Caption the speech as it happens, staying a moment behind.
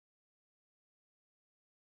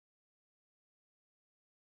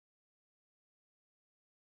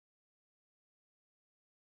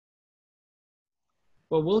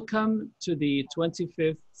Well, welcome to the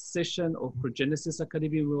 25th session of Progenesis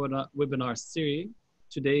Academy webinar series.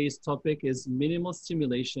 Today's topic is minimal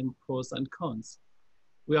stimulation, pros and cons.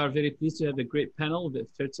 We are very pleased to have a great panel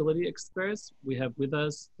with fertility experts. We have with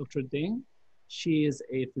us Dr. Deng. She is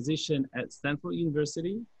a physician at Stanford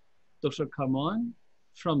University. Dr. Karmon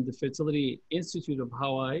from the Fertility Institute of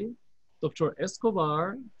Hawaii. Dr.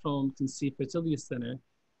 Escobar from Tennessee Fertility Center.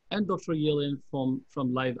 And Dr. Yelian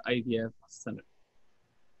from Live IVF Center.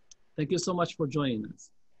 Thank you so much for joining us.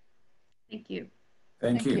 Thank you.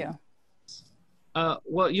 Thank you.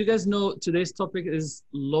 Well, you guys know today's topic is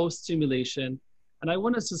low stimulation. And I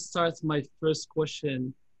wanted to start my first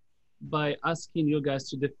question by asking you guys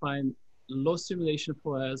to define low stimulation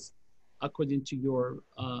for us according to your,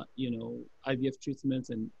 IVF treatment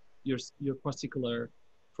and your particular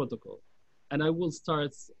protocol. And I will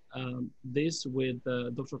start this with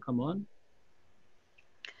Dr. Karmon.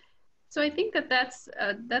 So I think that's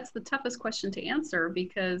the toughest question to answer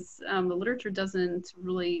because the literature doesn't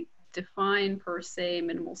really define per se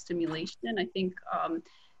minimal stimulation. I think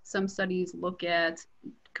some studies look at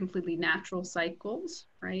completely natural cycles,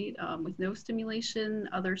 right, with no stimulation.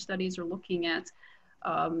 Other studies are looking at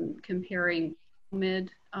comparing Clomid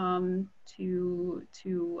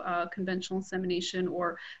to conventional insemination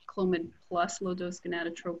or Clomid plus low-dose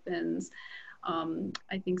gonadotropins.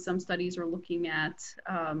 I think some studies are looking at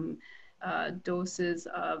doses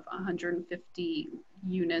of 150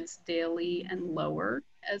 units daily and lower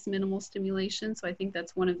as minimal stimulation. So I think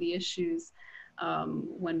that's one of the issues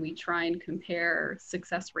when we try and compare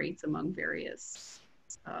success rates among various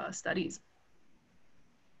studies.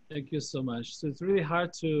 Thank you so much. So it's really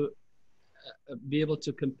hard to be able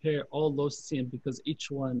to compare all those teams because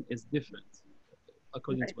each one is different,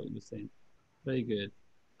 according to what you're saying. Very good.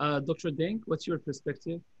 Dr. Deng, what's your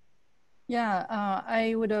perspective? Yeah,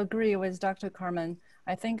 I would agree with Dr. Karmon.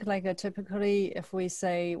 I think typically if we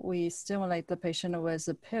say we stimulate the patient with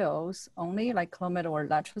the pills only like Clomid or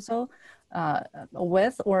letrozole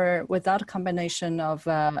with or without a combination of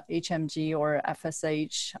HMG or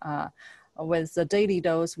FSH with the daily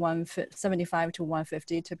dose 75 to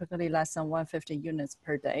 150, typically less than 150 units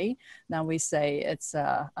per day. Now we say it's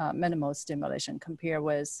a minimal stimulation compared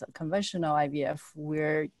with conventional IVF,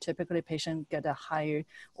 where typically patients get a higher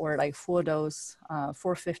or like full dose,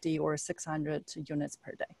 450 or 600 units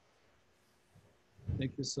per day.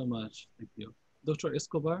 Thank you so much. Thank you. Dr.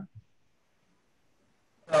 Escobar?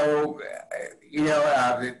 So,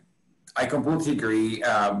 I completely agree.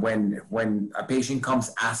 When a patient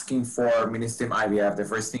comes asking for mini-stim IVF, the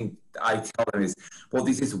first thing I tell them is, well,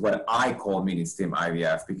 this is what I call mini-stim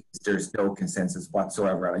IVF because there's no consensus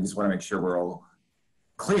whatsoever. And I just want to make sure we're all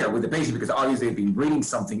clear with the patient because obviously they've been reading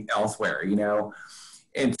something elsewhere,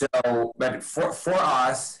 And so, but for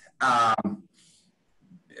us,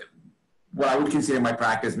 what I would consider my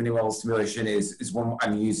practice minimal stimulation is when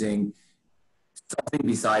I'm using something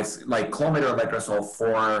besides like Clomid or letrozole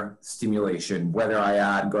for stimulation, whether I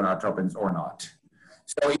add gonadotropins or not.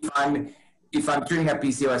 So if I'm treating a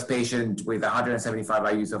PCOS patient with 175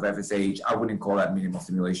 IUs of FSH, I wouldn't call that minimal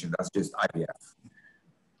stimulation. That's just IVF.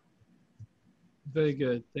 Very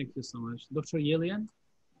good. Thank you so much. Dr. Yelian?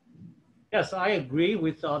 Yes, I agree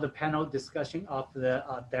with the panel discussion of the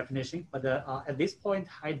definition, but at this point,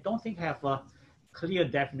 I don't think I have a clear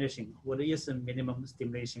definition what is a minimum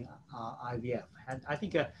stimulation IVF. And I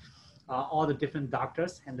think all the different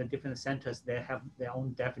doctors and the different centers, they have their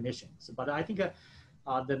own definitions. But I think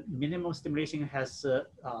the minimum stimulation has,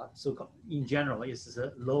 in general, is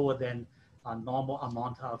lower than a normal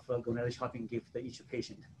amount of gonadotropin given to each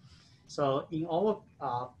patient. So in our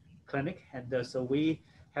clinic, and so we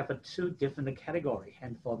have two different categories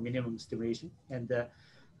and for minimum stimulation. And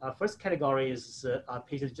first category is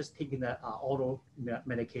patients just taking the oral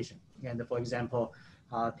medication. And for example,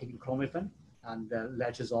 taking clomiphene and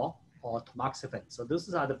letrozole or tamoxifen. So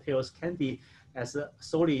those are the pills can be as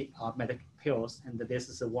solely medical pills. And this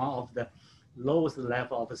is one of the lowest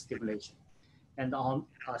level of stimulation. And on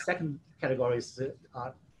second category is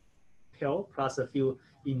pill plus a few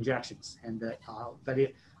injections and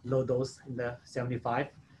very low dose in the 75,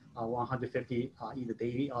 150 either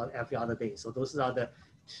daily or every other day. So those are the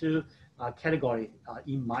two categories.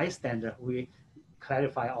 In my standard, we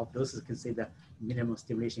clarify of those is considered minimum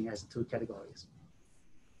stimulation as two categories.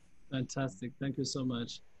 Fantastic. Thank you so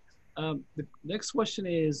much. The next question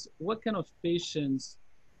is, what kind of patients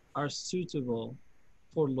are suitable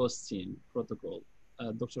for low stim protocol?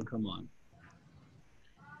 Dr. Karmon.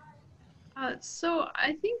 So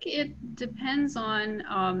I think it depends on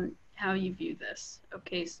how you view this.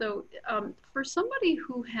 Okay, so for somebody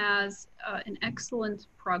who has an excellent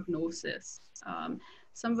prognosis,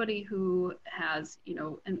 somebody who has, you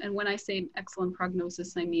know, and when I say excellent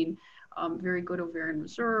prognosis, I mean very good ovarian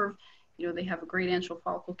reserve, you know, they have a great antral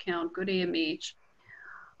follicle count, good AMH.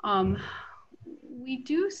 We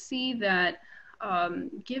do see that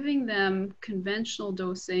giving them conventional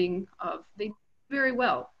dosing they do very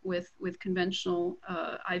well with conventional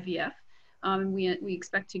IVF. We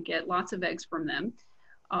expect to get lots of eggs from them.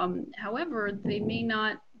 However, they may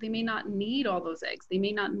not need all those eggs. They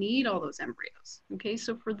may not need all those embryos. Okay,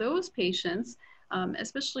 so for those patients,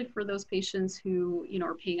 especially for those patients who, you know,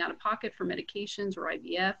 are paying out of pocket for medications or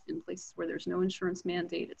IVF in places where there's no insurance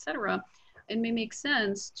mandate, et cetera, it may make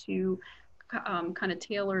sense to kind of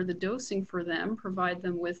tailor the dosing for them, provide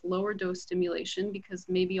them with lower dose stimulation, because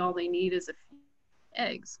maybe all they need is a few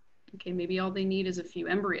eggs. Okay, maybe all they need is a few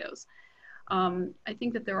embryos. I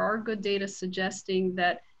think that there are good data suggesting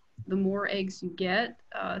that the more eggs you get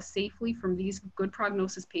safely from these good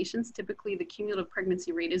prognosis patients, typically the cumulative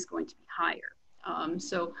pregnancy rate is going to be higher.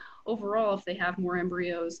 So overall, if they have more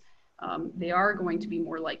embryos, they are going to be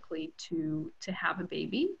more likely to have a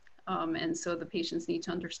baby. And so the patients need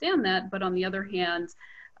to understand that. But on the other hand,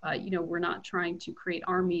 you know, we're not trying to create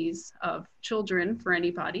armies of children for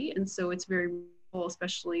anybody. And so it's very,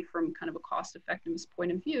 especially from kind of a cost effectiveness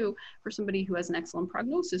point of view, for somebody who has an excellent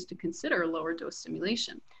prognosis to consider lower dose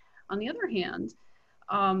stimulation. On the other hand,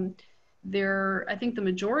 I think the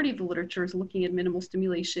majority of the literature is looking at minimal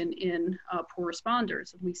stimulation in poor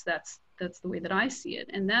responders. At least that's the way that I see it.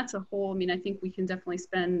 And that's a whole, I mean, I think we can definitely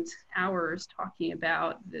spend hours talking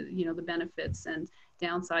about the, you know, the benefits and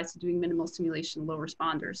downsides to doing minimal stimulation in low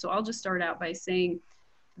responders. So I'll just start out by saying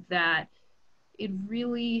that it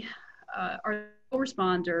really, are low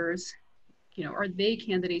responders, you know, are they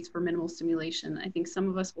candidates for minimal stimulation? I think some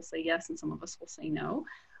of us will say yes and some of us will say no.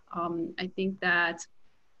 I think that,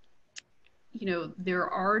 you know, there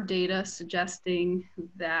are data suggesting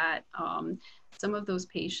that some of those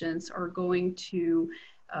patients are going to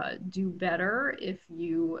do better if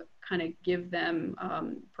you kind of give them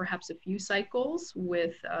perhaps a few cycles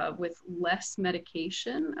with less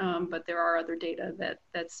medication, but there are other data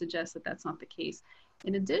that suggest that that's not the case.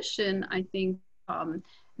 In addition, I think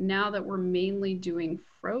now that we're mainly doing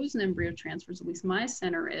frozen embryo transfers, at least my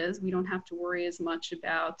center is, we don't have to worry as much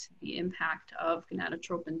about the impact of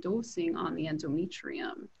gonadotropin dosing on the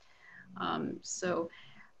endometrium. So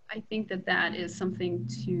I think that that is something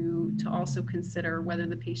to also consider, whether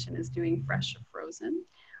the patient is doing fresh or frozen.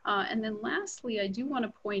 And then lastly, I do want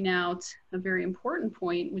to point out a very important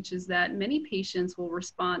point, which is that many patients will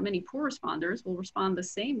respond, many poor responders will respond the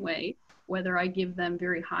same way, whether I give them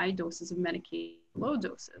very high doses of medication, low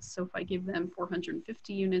doses. So if I give them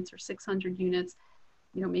 450 units or 600 units,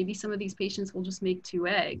 you know, maybe some of these patients will just make 2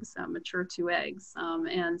 eggs, mature 2 eggs.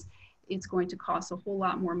 And it's going to cost a whole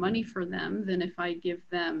lot more money for them than if I give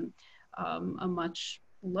them a much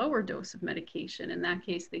lower dose of medication. In that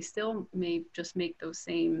case, they still may just make those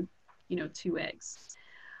same, you know, 2 eggs.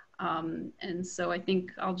 And so I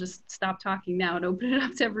think I'll just stop talking now and open it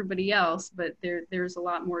up to everybody else, but there's a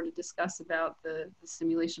lot more to discuss about the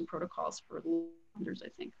stimulation protocols for responders, I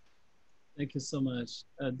think. Thank you so much.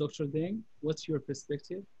 Dr. Deng, what's your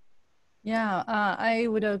perspective? Yeah, I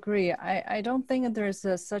would agree. I don't think there's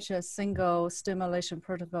such a single stimulation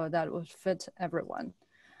protocol that would fit everyone.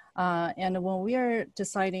 And when we are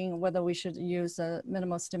deciding whether we should use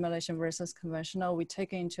minimal stimulation versus conventional, we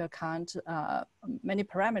take into account many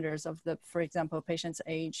parameters of the, for example, patient's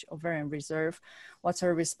age, ovarian reserve, what's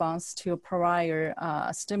her response to prior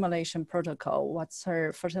stimulation protocol, what's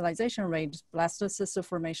her fertilization rate, blastocyst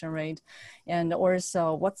formation rate, and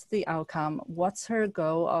also what's the outcome, what's her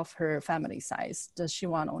goal of her family size. Does she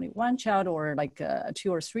want only 1 child or like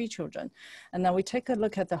 2 or 3 children? And then we take a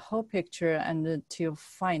look at the whole picture and to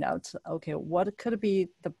find out, okay, what could be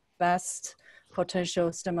the best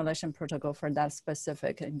potential stimulation protocol for that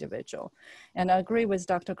specific individual. And I agree with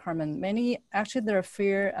Dr. Karmon. Actually there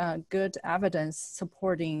are good evidence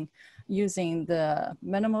supporting using the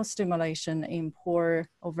minimal stimulation in poor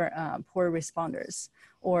responders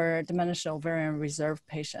or diminished ovarian reserve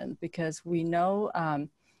patient, because we know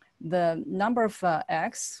the number of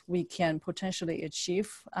eggs we can potentially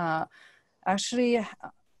achieve actually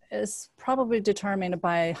is probably determined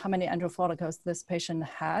by how many antral follicles this patient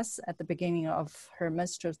has at the beginning of her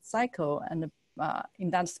menstrual cycle and in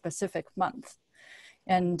that specific month.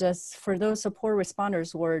 And for those poor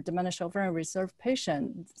responders or diminished ovarian reserve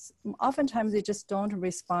patients, oftentimes they just don't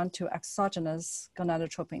respond to exogenous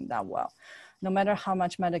gonadotropin that well. No matter how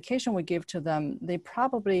much medication we give to them, they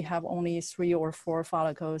probably have only 3 or 4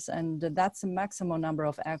 follicles, and that's the maximum number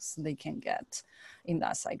of eggs they can get in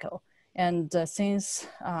that cycle. And since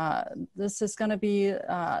this is going to be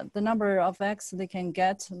the number of eggs they can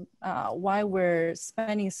get while we're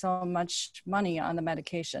spending so much money on the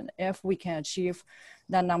medication, if we can achieve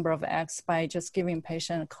that number of eggs by just giving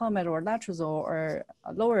patient Clomid or Letrozole or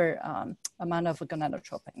a lower amount of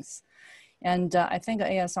gonadotropins. And I think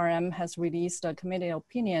ASRM has released a committee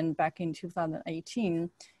opinion back in 2018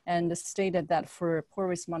 and stated that for poor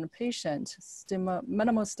responder patients,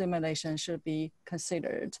 minimal stimulation should be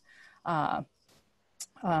considered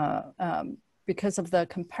because of the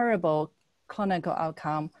comparable clinical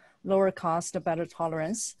outcome, lower cost, better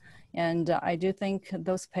tolerance. And I do think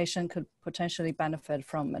those patients could potentially benefit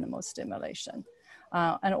from minimal stimulation.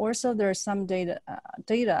 And also there's some data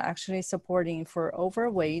actually supporting for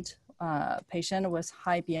overweight patient with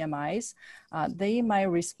high BMIs, they might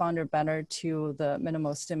respond better to the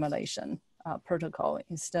minimal stimulation protocol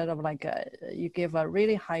instead of like you give a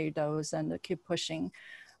really high dose and keep pushing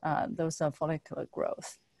those follicular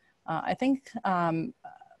growth. I think, and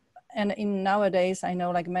in nowadays, I know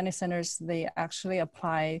like many centers, they actually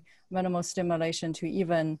apply minimal stimulation to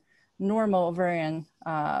even normal ovarian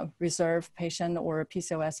reserve patient or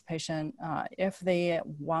PCOS patient if they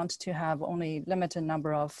want to have only limited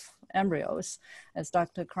number of embryos. As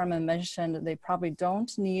Dr. Karmon mentioned, they probably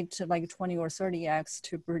don't need to like 20 or 30 eggs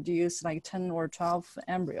to produce like 10 or 12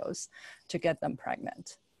 embryos to get them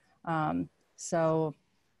pregnant. So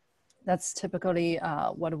that's typically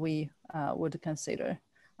what we would consider.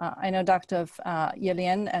 I know Dr.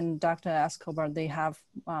 Yelian and Dr. Escobar, they have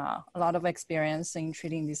a lot of experience in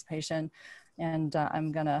treating these patients, and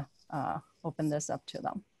I'm gonna open this up to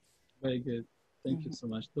them. Very good. Thank you so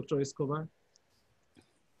much. Dr. Escobar?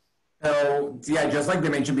 So yeah, just like they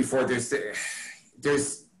mentioned before, it's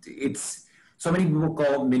so many people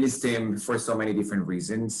call Ministim for so many different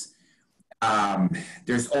reasons.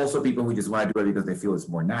 There's also people who just want to do it because they feel it's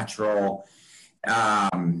more natural.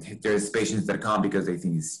 There's patients that come because they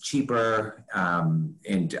think it's cheaper,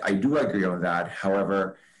 and I do agree on that.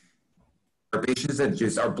 However, there are patients that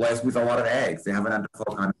just are blessed with a lot of eggs. They have an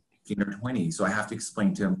underflow count of 15 or 20. So I have to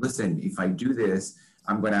explain to them, listen, if I do this,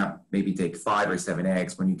 I'm going to maybe take 5 or 7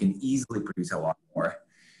 eggs when you can easily produce a lot more.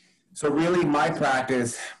 So really, my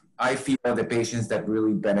practice, I feel the patients that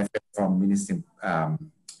really benefit from Ministim are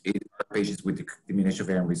patients with diminished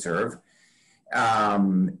ovarian reserve.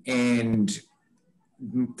 And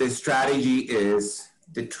the strategy is,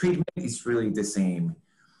 the treatment is really the same.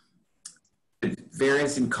 The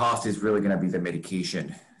variance in cost is really going to be the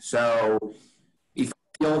medication. So if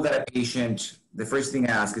I feel that a patient, the first thing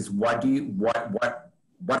I ask is, what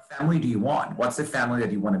family do you want? What's the family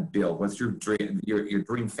that you want to build? What's your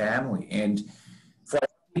dream family? And for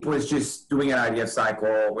people, it's just doing an IVF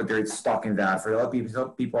cycle, whether it's stuck in that. For other people,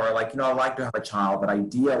 some people are like, I'd like to have a child, but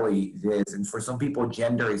ideally this. And for some people,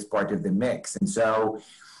 gender is part of the mix. And so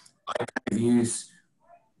I kind of use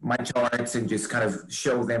my charts and just kind of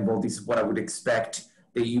show them, well, this is what I would expect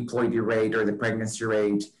the euploidy rate or the pregnancy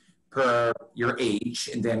rate per your age.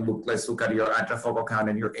 And then let's look at your antifocal count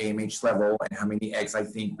and your AMH level and how many eggs I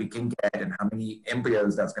think we can get and how many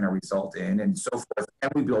embryos that's going to result in and so forth.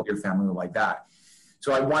 And we build your family like that.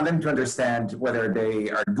 So I want them to understand whether they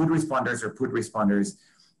are good responders or poor responders.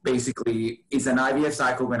 Basically, is an IVF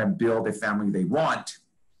cycle going to build the family they want,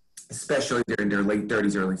 especially during their late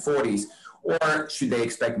 30s, early 40s, or should they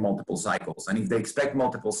expect multiple cycles? And if they expect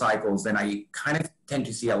multiple cycles, then I kind of tend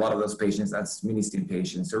to see a lot of those patients as Ministim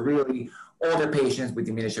patients. So really, older patients with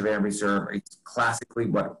diminished ovarian reserve is classically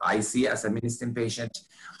what I see as a Ministim patient.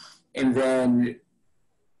 And then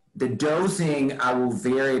the dosing, I will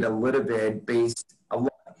vary it a little bit based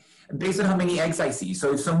on how many eggs I see.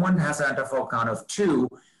 So if someone has an antifocal count of 2,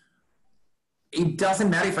 it doesn't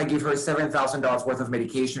matter if I give her $7,000 worth of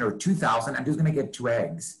medication or $2,000, I'm just going to get 2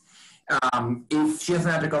 eggs. If she has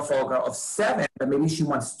an antifocal count of 7, but maybe she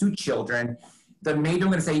wants 2 children, then maybe I'm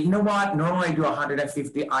going to say, you know what? Normally I do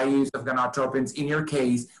 150 IUs of gonadotropins. In your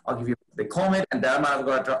case, I'll give you the Clomid and that amount of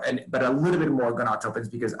gonadotropins, but a little bit more gonadotropins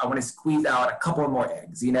because I want to squeeze out a couple more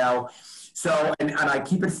eggs, So, and I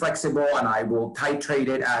keep it flexible and I will titrate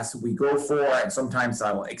it as we go forward. And sometimes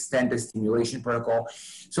I will extend the stimulation protocol.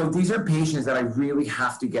 So these are patients that I really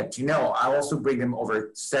have to get to know. I also bring them over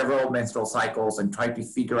several menstrual cycles and try to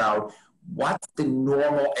figure out what's the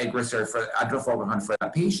normal egg reserve for antifocal count for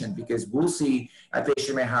that patient, because we'll see a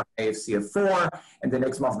patient may have an AFC of 4 and the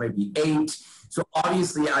next month maybe 8. So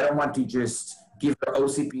obviously I don't want to just give her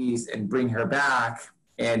OCPs and bring her back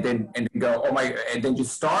and then go, oh my, and then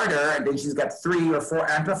just start her, and then she's got 3 or 4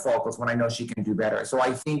 antifocals when I know she can do better. So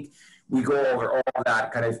I think we go over all of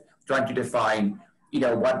that, kind of trying to define you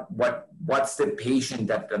know, what's the patient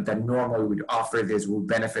that normally would offer this will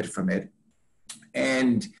benefit from it.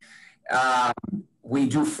 And we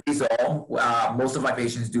do freeze all. Most of my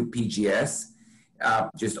patients do PGS.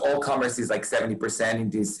 Just all comers is like 70%. In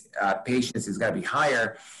these patients is going to be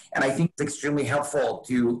higher. And I think it's extremely helpful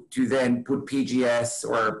to then put PGS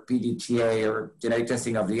or PGTA or genetic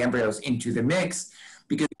testing of the embryos into the mix,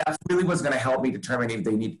 because that's really what's going to help me determine if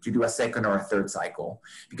they need to do a second or a third cycle,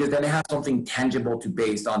 because then they have something tangible to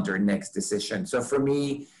base on their next decision. So for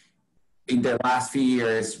me, in the last few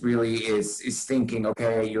years, really is thinking,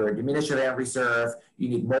 okay, you're a diminished embryo reserve, you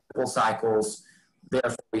need multiple cycles,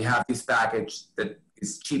 therefore we have this package that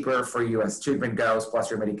is cheaper for you as treatment goes, plus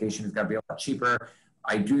your medication is going to be a lot cheaper.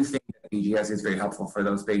 I do think that PGS is very helpful for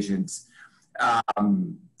those patients.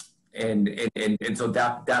 And so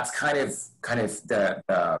that's kind of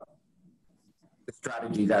the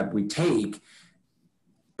strategy that we take.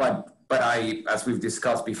 But as we've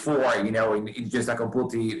discussed before, you know, in just a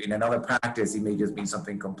completely, in another practice, it may just mean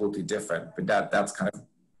something completely different. But that's kind of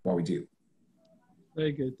what we do.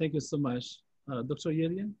 Very good. Thank you so much. Dr.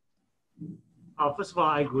 Yelian? First of all,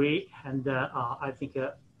 I agree. And I think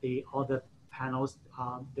all the panels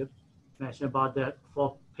they mentioned about that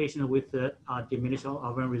for patients with diminished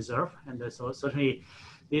ovarian reserve. And so certainly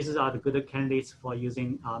these are the good candidates for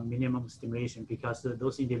using minimum stimulation, because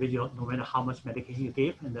those individuals, no matter how much medication you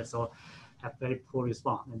give, and so have very poor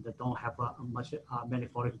response and they don't have much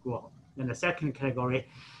metabolic growth. And the second category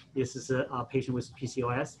is a patient with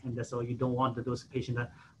PCOS, and so you don't want those patients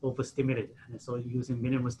overstimulated. And so using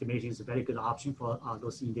minimum stimulation is a very good option for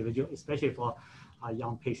those individuals, especially for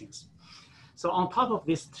young patients. So on top of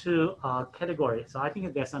these two categories, so I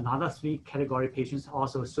think there's another 3 category patients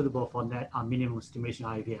also suitable for that minimum stimulation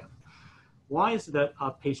IVF. One is that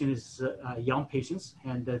patient is young patients,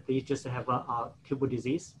 and they just have a tubal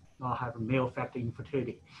disease or have male factor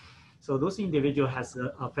infertility. So those individuals has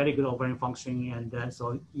a very good ovarian functioning, and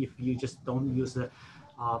so if you just don't use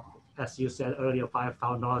as you said earlier,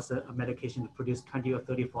 $5,000 medication to produce 20 or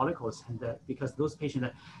 30 follicles, and because those patients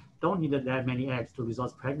don't need that many eggs to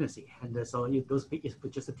result pregnancy, and so if those it's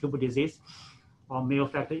just a tubal disease or male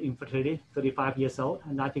factor infertility, 35 years old,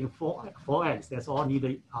 and I think four eggs, that's all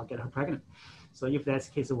needed to get her pregnant. So if that's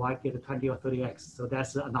the case, why get 20 or 30 eggs? So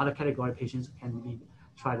that's another category of patients can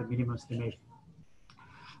try the minimum stimulation.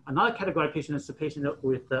 Another category of patient is a patient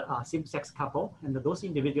with a same-sex couple, and those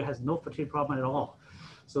individuals has no fertility problem at all.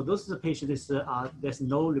 So those are the patients, there's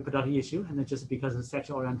no reproductive issue, and it's just because of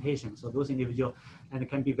sexual orientation. So those individuals, and it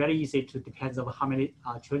can be very easy to depends on how many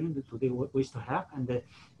children do they wish to have, and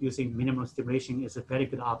using minimum stimulation is a very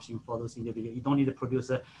good option for those individuals. You don't need to produce,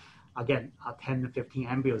 again, 10 to 15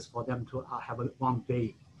 embryos for them to have one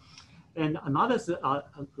baby. And another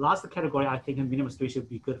last category, I think minimum stimulation would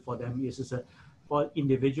be good for them is for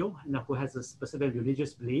individual who has a specific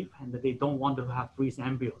religious belief, and they don't want to have freeze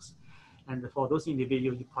embryos. And for those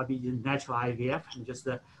individuals, you probably use natural IVF, and just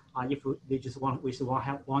if they just want to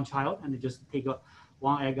have one child, and they just take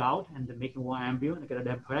one egg out and make one embryo and get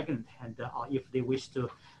them pregnant. And if they wish to,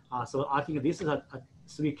 so I think this is a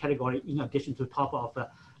 3 category in addition to top of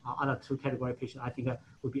other 2 category patients. I think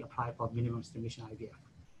would be applied for minimum stimulation IVF.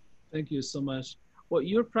 Thank you so much. Well,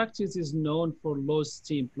 your practice is known for low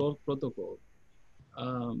steam protocol.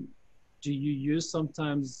 Do you use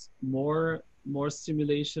sometimes more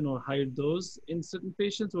stimulation or higher dose in certain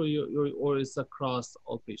patients, or is across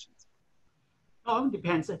all patients? It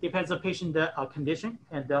depends. It depends on patient condition,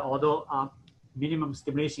 and although minimum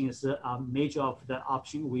stimulation is a major of the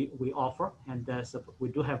option we offer, and so we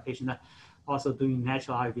do have patients also doing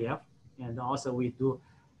natural IVF, and also we do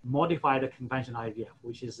modify the conventional IVF,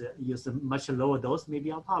 which is use a much lower dose, maybe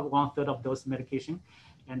about 1/3 of dose medication,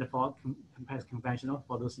 and for conventional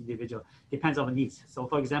for those individuals. Depends on the needs. So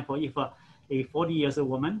for example, if a 40-year-old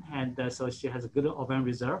woman, and so she has a good ovarian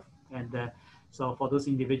reserve, and so for those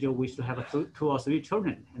individuals wish to have 2 or 3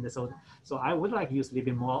 children, and so I would like to use a little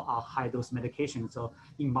bit more high dose medication. So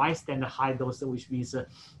in my standard high dose, which means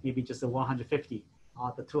maybe just 150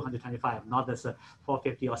 or the 225, not this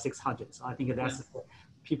 450 or 600. So I think that's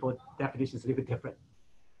people definition is a little bit different.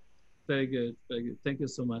 Very good, very good. Thank you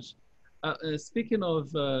so much. Speaking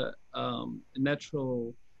of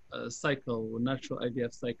natural cycle or natural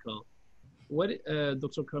IVF cycle,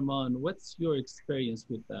 Dr. Karmon, what's your experience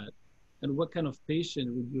with that? And what kind of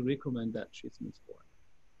patient would you recommend that treatment for?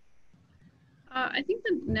 I think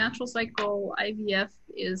the natural cycle IVF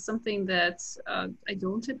is something that I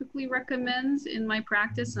don't typically recommend in my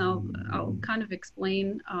practice. And I'll kind of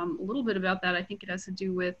explain a little bit about that. I think it has to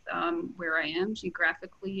do with where I am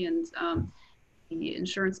geographically, and the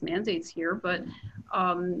insurance mandates here, but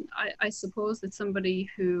I suppose that somebody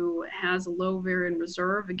who has a low ovarian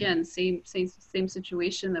reserve, again, same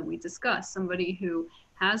situation that we discussed, somebody who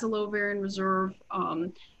has a low ovarian reserve,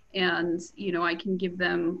 and I can give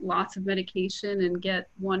them lots of medication and get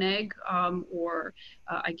one egg, or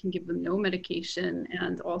I can give them no medication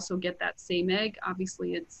and also get that same egg.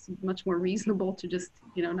 Obviously, it's much more reasonable to just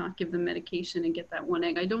not give them medication and get that one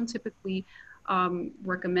egg. I don't typically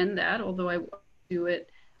recommend that, although I do it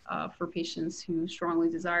for patients who strongly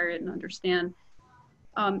desire it and understand.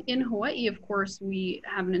 In Hawaii, of course, we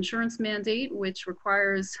have an insurance mandate which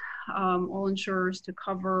requires all insurers to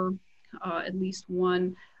cover at least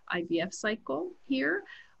one IVF cycle here.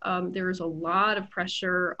 There is a lot of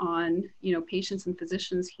pressure on patients and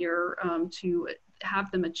physicians here to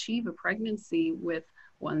have them achieve a pregnancy with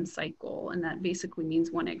one cycle, and that basically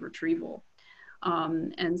means one egg retrieval.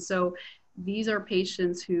 And so these are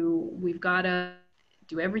patients who we've got to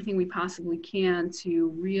do everything we possibly can to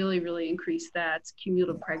really, really increase that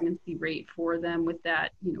cumulative pregnancy rate for them with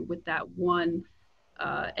that, with that one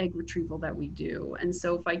egg retrieval that we do. And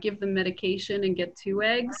so if I give them medication and get 2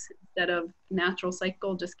 eggs instead of natural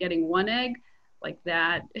cycle just getting 1 egg, like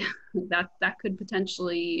that, that could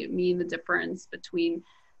potentially mean the difference between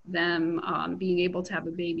them being able to have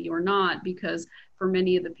a baby or not, because for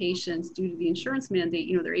many of the patients, due to the insurance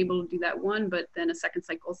mandate, they're able to do that one, but then a second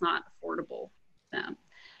cycle is not affordable for them.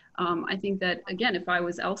 I think that, again, if I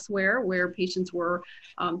was elsewhere where patients were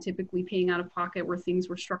typically paying out of pocket, where things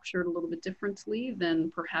were structured a little bit differently,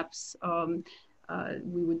 then perhaps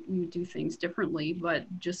we would do things differently. But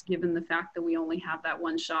just given the fact that we only have that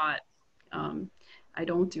one shot, I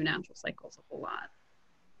don't do natural cycles a whole lot.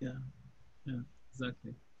 Yeah,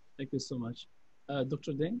 exactly. Thank you so much.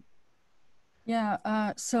 Dr. Deng?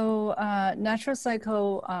 Yeah, so natural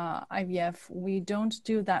cycle IVF, we don't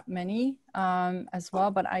do that many as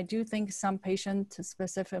well, but I do think some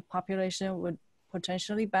patient-specific population would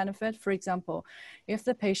potentially benefit. For example, if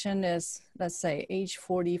the patient is, let's say, age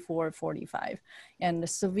 44, 45, and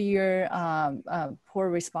severe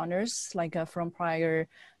poor responders, like from prior,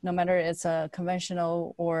 no matter it's a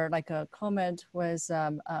conventional or like a Clomid with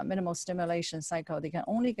minimal stimulation cycle, they can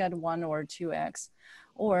only get 1 or 2 eggs,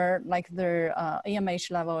 or like their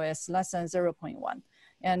AMH level is less than 0.1.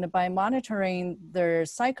 And by monitoring their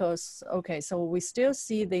cycles, okay, so we still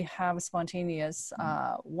see they have spontaneous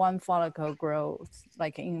 1 follicle growth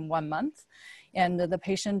like in 1 month. And the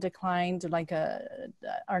patient declined like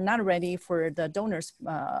are not ready for the donor's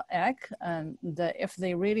egg. And if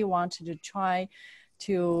they really wanted to try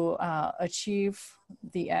to achieve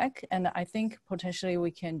the egg, and I think potentially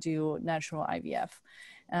we can do natural IVF.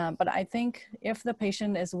 But I think if the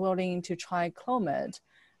patient is willing to try Clomid,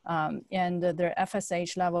 and their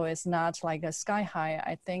FSH level is not like a sky high,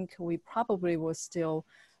 I think we probably will still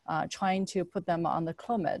trying to put them on the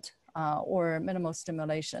Clomid or minimal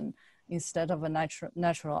stimulation instead of a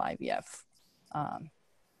natural IVF.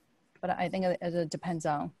 But I think it depends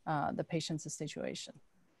on the patient's situation.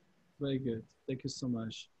 Very good. Thank you so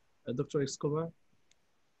much. Dr. Escobar?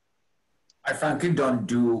 I frankly don't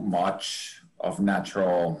do much of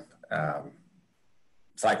natural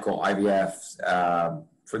cycle IVFs.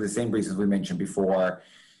 For the same reasons we mentioned before.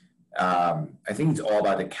 I think it's all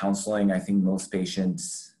about the counseling. I think most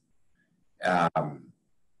patients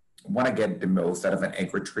want to get the most out of an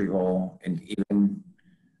egg retrieval, and even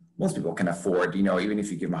most people can afford, even if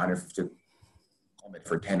you give them 150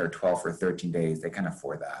 for 10 or 12 or 13 days, they can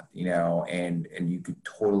afford that, and you could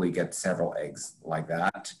totally get several eggs like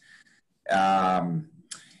that.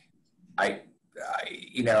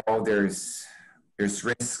 There's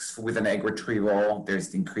risks with an egg retrieval,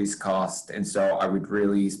 there's increased cost. And so I would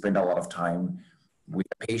really spend a lot of time with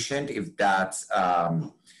the patient if that's,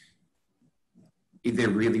 if they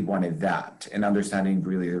really wanted that, and understanding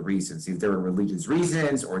really the reasons, if there are religious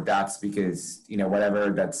reasons or that's because,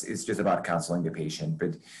 whatever, it's just about counseling the patient.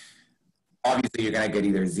 But obviously you're gonna get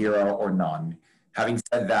either 0 or none. Having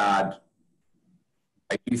said that,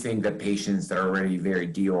 I do think that patients that are already very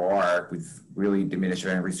DOR with really diminished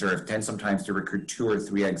ovarian reserve tend sometimes to recruit 2 or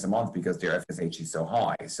 3 eggs a month because their FSH is so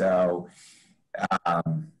high. So,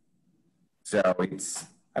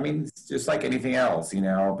 it's just like anything else,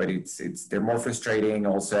 but they're more frustrating.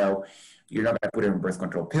 Also, you're not gonna put in birth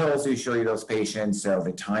control pills usually those patients. So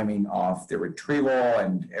the timing of the retrieval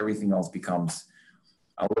and everything else becomes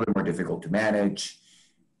a little bit more difficult to manage.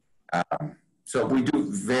 So we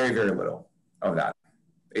do very, very little of that.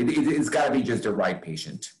 It's got to be just the right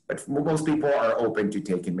patient. But most people are open to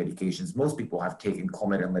taking medications. Most people have taken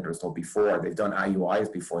Clomid and letrozole before. They've done IUIs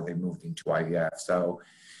before they moved into IVF. So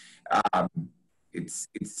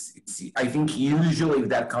I think usually if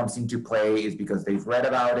that comes into play is because they've read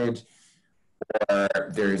about it,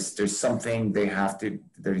 or there's something they have to,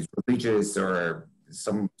 there's religious or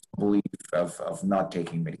some belief of not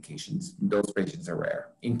taking medications. Those patients are rare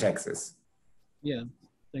in Texas. Yeah,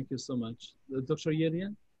 thank you so much. Dr.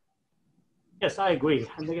 Yelian? Yes, I agree.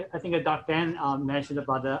 I think Dr. Dan mentioned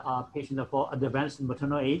about the patient for advanced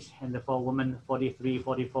maternal age and for women 43,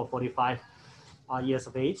 44, 45 years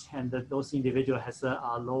of age. And those individuals has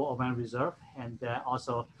a low ovarian reserve. And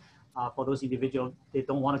also for those individuals, they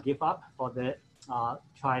don't want to give up for the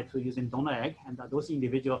try to using donor egg. And those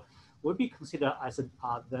individuals would be considered as the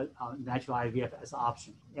natural IVF as an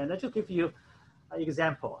option. And I just give you an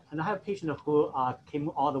example. And I have a patient who came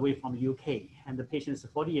all the way from the UK, and the patient is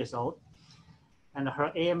 40 years old, and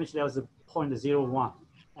her AMH level is 0.01,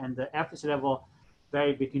 and the FSH level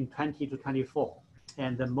vary between 20 to 24,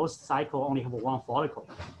 and the most cycle only have one follicle.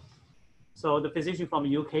 So the physician from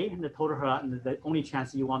the UK and they told her the only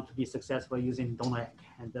chance you want to be successful using donor egg,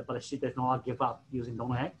 and but she does not give up using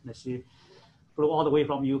donor egg, and she flew all the way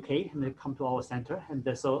from UK and they come to our center. And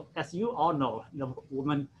so as you all know, the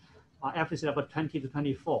woman FSH level 20 to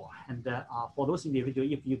 24, and for those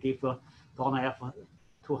individuals, if you give donor egg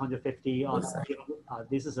 250 or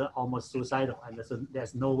this is almost suicidal, and so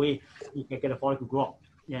there's no way you can get a follicle grow.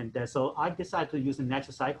 And so I decided to use a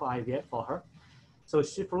natural cycle IVF for her. So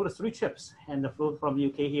she flew the 3 trips and flew from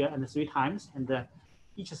UK here and 3 times, and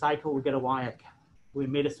each cycle we get a 1 egg. We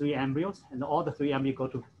made 3 embryos, and all the 3 embryos go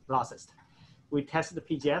to processed. We tested the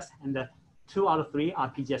PGS, and 2 out of 3 are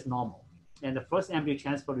PGS normal. And the first embryo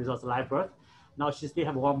transfer results live birth. Now she still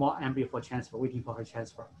have 1 more embryo for transfer, waiting for her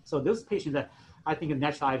transfer. So those patients that I think a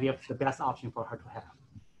natural IVF is the best option for her to have.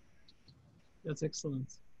 That's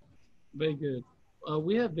excellent. Very good.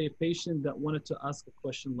 We have a patient that wanted to ask a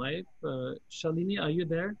question live. Shalini, are you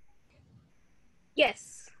there?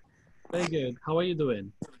 Yes. Very good. How are you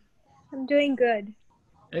doing? I'm doing good.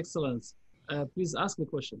 Excellent. Please ask the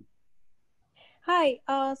question. Hi.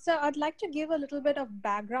 So I'd like to give a little bit of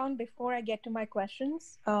background before I get to my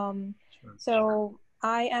questions. Sure. So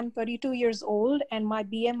I am 32 years old and my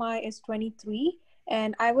BMI is 23,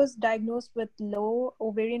 and I was diagnosed with low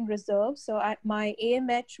ovarian reserve. So my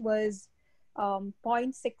AMH was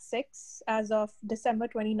 0.66 as of December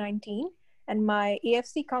 2019, and my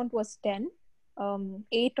AFC count was 10,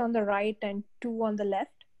 8 on the right and 2 on the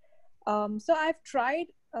left. So I've tried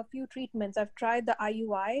a few treatments. I've tried the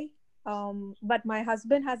IUI, but my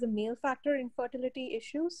husband has a male factor infertility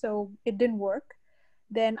issue, so it didn't work.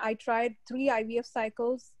 Then I tried 3 IVF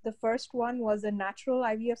cycles. The first one was a natural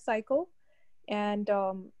IVF cycle. And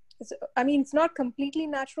I mean, it's not completely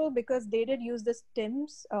natural because they did use the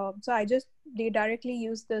stims. So they directly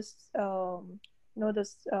used this, stim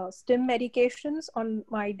medications on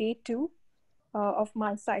my day 2 of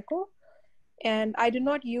my cycle. And I did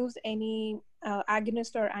not use any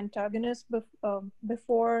agonist or antagonist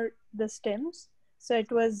before the stims. So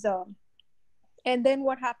it was, and then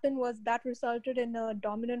what happened was that resulted in a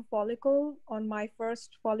dominant follicle on my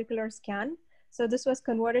first follicular scan. So this was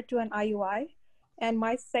converted to an IUI. And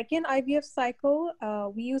my second IVF cycle,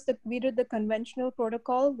 we did the conventional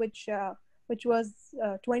protocol, which was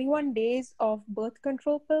 21 days of birth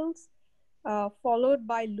control pills, followed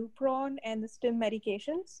by Lupron and the stim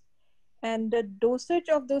medications. And the dosage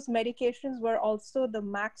of those medications were also the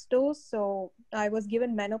max dose. So I was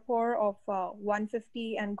given Menopur of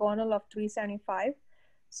 150 and Gonal of 375.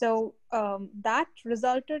 So that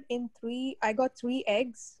resulted in I got 3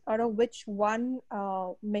 eggs, out of which 1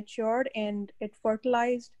 matured and it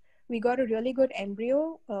fertilized. We got a really good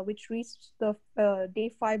embryo, which reached the day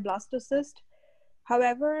 5 blastocyst.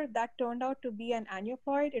 However, that turned out to be an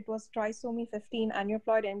aneuploid. It was trisomy 15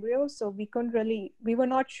 aneuploid embryo. So we were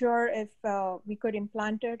not sure if we could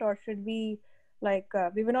implant it, or should we,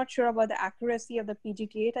 we were not sure about the accuracy of the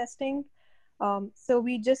PGTA testing. So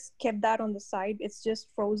we just kept that on the side. It's just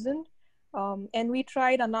frozen. And we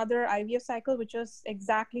tried another IVF cycle, which was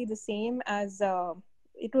exactly the same as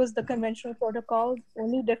it was the conventional protocol.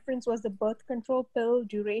 Only difference was the birth control pill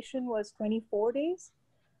duration was 24 days.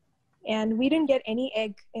 And we didn't get any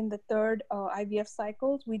egg in the third IVF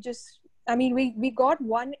cycles. We got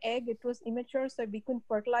 1 egg. It was immature, so we couldn't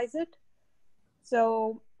fertilize it.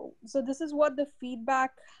 So this is what the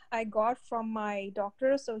feedback I got from my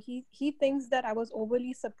doctor. So he thinks that I was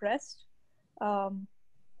overly suppressed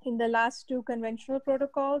in the last 2 conventional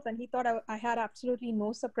protocols, and he thought I had absolutely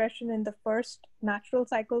no suppression in the first natural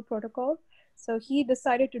cycle protocol. So he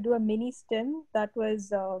decided to do a mini stim that's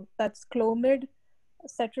Clomid,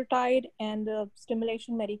 Cetrotide, and the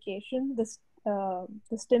stimulation medication.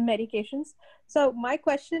 the stim medications. So my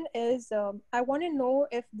question is, I want to know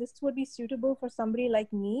if this would be suitable for somebody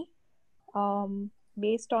like me,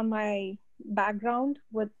 based on my background.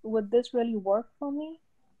 Would this really work for me?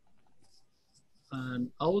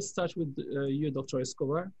 I will start with you, Dr.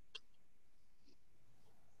 Escobar.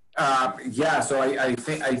 Yeah, so I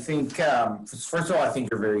think first of all, I think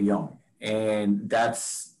you're very young, and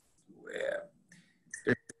that's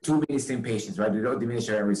there's two mini-stim patients, right? They don't diminish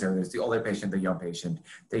their reserve. There's the older patient, the young patient.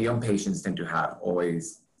 The young patients tend to have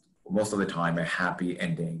always, most of the time, a happy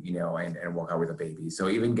ending, you know, and walk out with a baby. So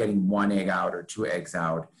even getting one egg out or two eggs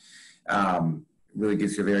out really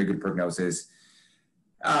gives you a very good prognosis.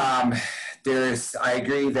 I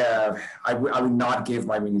agree that I would not give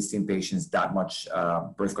my mini-stim patients that much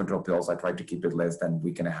birth control pills. I try to keep it less than a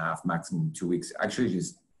week and a half, maximum 2 weeks. Actually,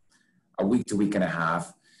 just a week to week and a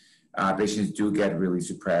half. Patients do get really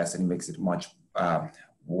suppressed, and it makes it much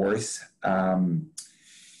worse.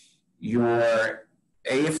 Your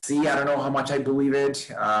AFC, I don't know how much I believe it.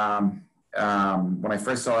 When I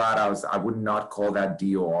first saw that, I would not call that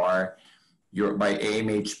DOR. By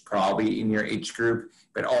AMH probably in your age group,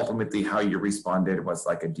 but ultimately how you responded was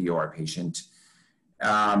like a DOR patient.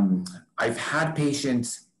 I've had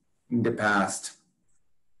patients in the past.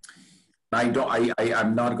 I'm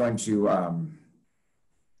not going to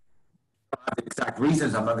the exact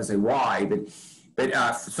reasons. I'm not going to say why, but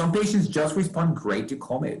some patients just respond great to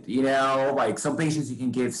Clomid. You know, like some patients you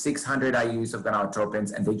can give 600 IUs of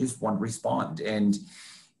gonadotropins and they just won't respond. And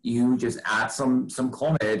you just add some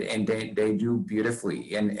Clomid and they do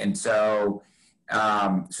beautifully. And so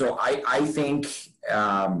I think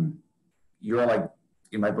you're like,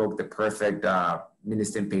 in my book, the perfect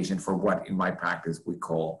mini-stim patient for what in my practice we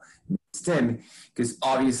call mini-stim, because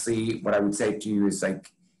obviously what I would say to you is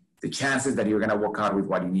like the chances that you're going to work out with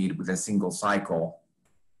what you need with a single cycle.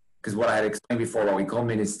 Because what I had explained before, what we call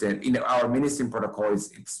mini-stim, you know, our mini-stim protocol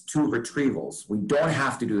it's 2 retrievals. We don't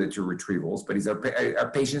have to do the 2 retrievals, but it's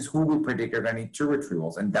our patients who we predict are going to need 2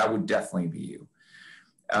 retrievals, and that would definitely be you.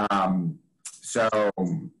 So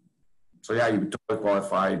yeah, you would totally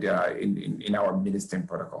qualified in our mini-stim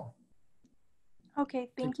protocol. Okay,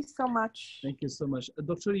 thank you so much. Thank you so much.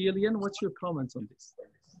 Dr. Yelian, what's your comments on this?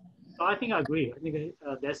 So I think I agree. I think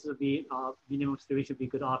that's the minimum stimulation would be a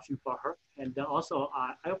good option for her. And also,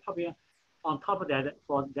 I would probably, on top of that,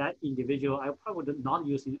 for that individual, I probably would not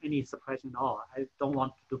using any suppression at all. I don't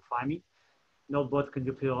want to do priming, no birth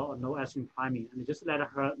control pill or no estrogen priming, and just let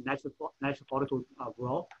her natural follicle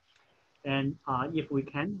grow. And if we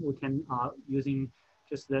can using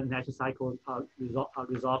just the natural cycle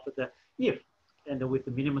resolve the if, and with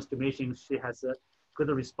the minimum stimulation, she has a good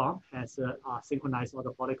response, has synchronized all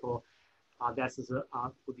the follicle, that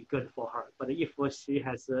would be good for her. But if she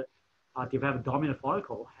has developed dominant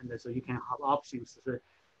follicle, and so you can have options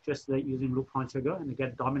just using leukotriene trigger and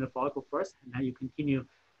get dominant follicle first, and then you continue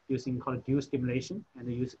using called dual stimulation,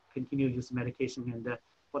 and continue use medication, and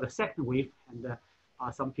for the second wave, and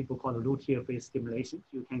some people call it luteal phase stimulation,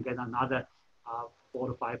 you can get another 4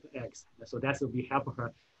 to 5 eggs. So that will be help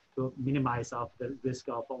her to minimize the risk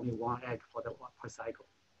of only 1 egg for the per cycle.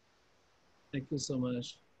 Thank you so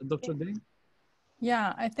much. Dr. Deng?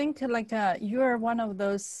 Yeah, I think like you're one of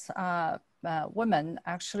those women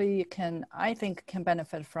actually I think can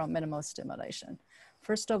benefit from minimal stimulation.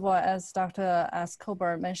 First of all, as Dr.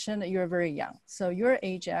 Escobar mentioned, you're very young. So your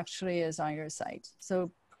age actually is on your side.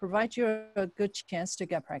 So provide you a good chance to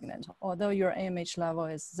get pregnant. Although your AMH level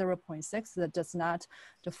is 0.6, that does not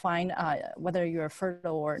define whether you're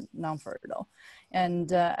fertile or non-fertile.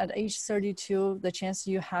 And at age 32, the chance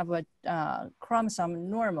you have a chromosome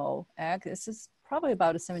normal egg is probably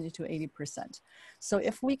about 70 to 80%. So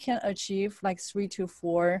if we can achieve like 3 to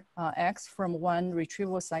 4 eggs from 1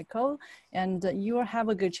 retrieval cycle, and you will have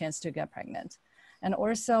a good chance to get pregnant. And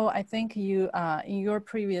also, I think you, in your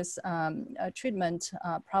previous treatment,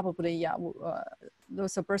 probably,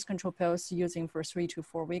 those birth control pills using for 3 to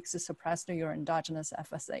 4 weeks suppressed your endogenous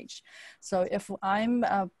FSH. So if I'm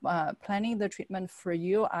planning the treatment for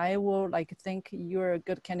you, I will think you're a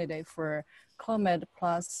good candidate for Clomid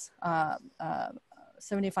plus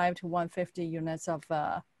 75 to 150 units of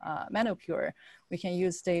Menopur. We can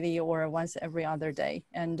use daily or once every other day.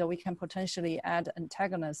 And we can potentially add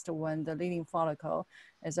antagonist when the leading follicle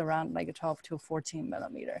is around 12 to 14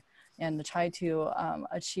 millimeter, and try to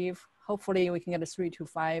achieve, hopefully we can get a 3 to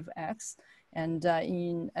 5x. And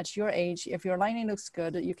at your age, if your lining looks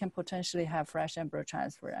good, you can potentially have fresh embryo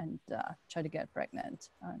transfer and try to get pregnant,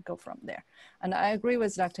 go from there. And I agree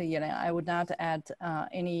with Dr. Yelian. I would not add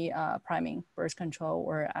any priming, birth control,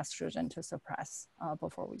 or estrogen to suppress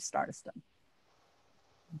before we start a stim.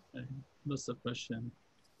 Okay. No suppression.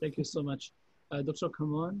 Thank you so much. Dr.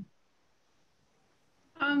 Karmon?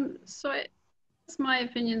 So my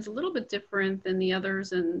opinion is a little bit different than the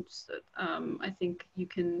others, and I think you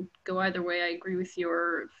can go either way. I agree with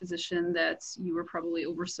your physician that you were probably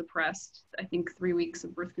oversuppressed. I think 3 weeks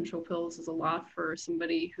of birth control pills is a lot for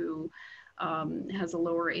somebody who has a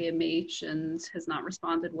lower AMH and has not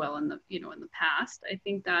responded well in the past. I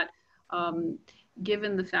think that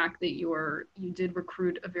given the fact that you did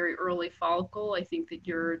recruit a very early follicle, I think that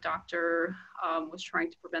your doctor was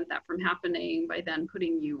trying to prevent that from happening by then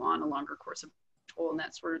putting you on a longer course of control, and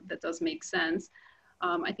that does make sense.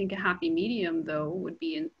 I think a happy medium, though, would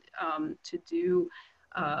be to do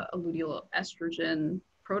a luteal estrogen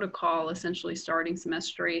protocol, essentially starting some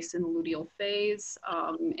esterase in the luteal phase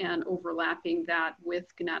and overlapping that with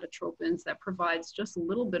gonadotropins that provides just a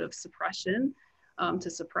little bit of suppression to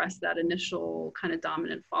suppress that initial kind of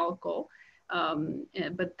dominant follicle,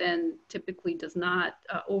 but then typically does not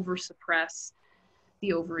over-suppress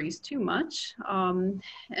the ovaries too much. And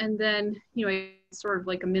then, it's sort of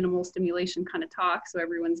like a minimal stimulation kind of talk. So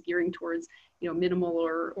everyone's gearing towards, minimal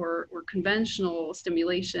or conventional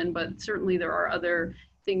stimulation, but certainly there are other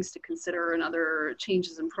things to consider and other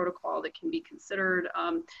changes in protocol that can be considered.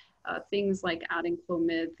 Things like adding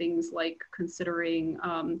Clomid, things like considering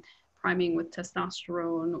priming with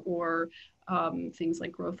testosterone or things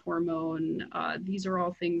like growth hormone. These are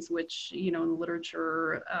all things which, in the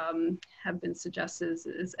literature have been suggested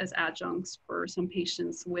as adjuncts for some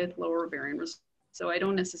patients with lower ovarian results. So I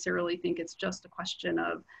don't necessarily think it's just a question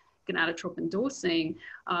of gonadotropin dosing,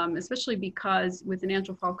 especially because with an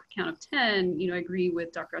andro follicle count of 10, I agree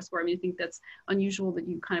with Dr. Escobar. I mean, I think that's unusual that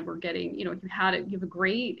you kind of were getting, you have a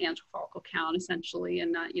great andro follicle count essentially,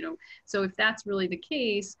 and not, so if that's really the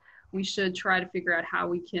case, we should try to figure out how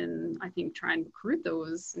we can, I think, try and recruit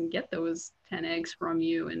those and get those 10 eggs from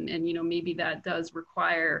you. And maybe that does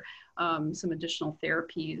require some additional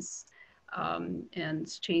therapies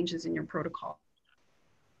and changes in your protocol.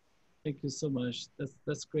 Thank you so much.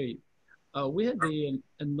 That's great. We had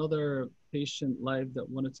another patient live that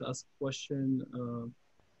wanted to ask a question.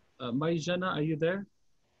 Marijana, are you there?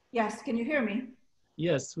 Yes, can you hear me?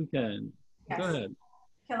 Yes, we can. Yes. Go ahead.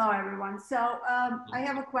 Hello, everyone. So I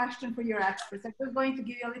have a question for your experts. I'm just going to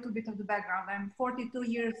give you a little bit of the background. I'm 42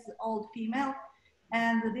 years old female,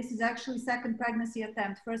 and this is actually second pregnancy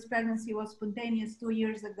attempt. First pregnancy was spontaneous 2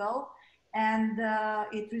 years ago, and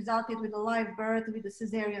it resulted with a live birth with a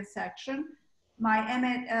cesarean section. My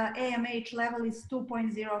AMH level is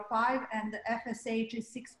 2.05 and the FSH is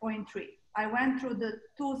 6.3. I went through the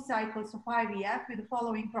 2 cycles of IVF with the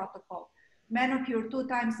following protocol. Menopur 2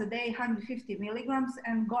 times a day, 150 milligrams,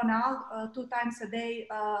 and Gonal 2 times a day,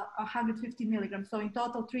 150 milligrams. So in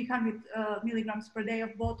total, 300 milligrams per day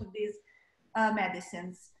of both of these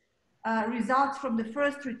medicines. Results from the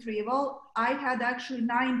first retrieval, I had actually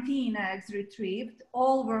 19 eggs retrieved.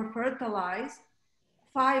 All were fertilized.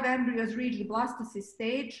 5 embryos reached the blastocyst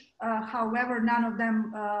stage. However, none of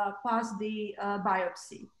them passed the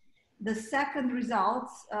biopsy. The second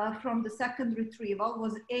results from the second retrieval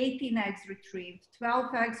was 18 eggs retrieved,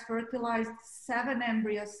 12 eggs fertilized, 7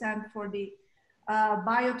 embryos sent for the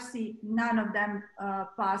biopsy. None of them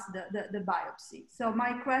passed the biopsy. So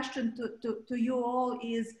my question to you all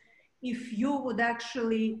is if you would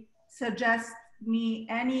actually suggest me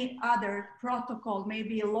any other protocol,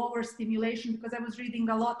 maybe a lower stimulation, because I was reading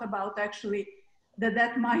a lot about actually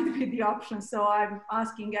that might be the option. So I'm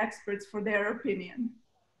asking experts for their opinion.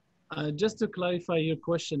 Just to clarify your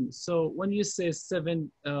question, so when you say 7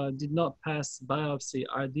 did not pass biopsy,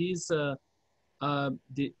 are these,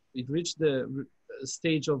 it reached the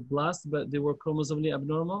stage of blast, but they were chromosomally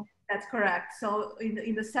abnormal? That's correct. So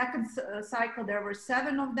in the second cycle, there were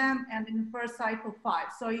 7 of them, and in the first cycle, 5.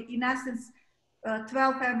 So in essence,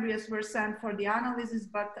 12 embryos were sent for the analysis,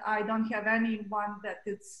 but I don't have anyone that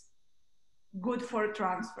it's good for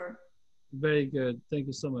transfer. Very good. Thank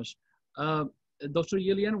you so much. Dr.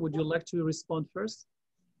 Yelian, would you like to respond first?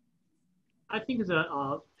 I think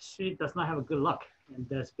that she does not have a good luck, and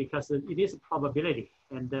that's because it is a probability.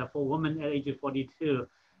 And for women at age 42,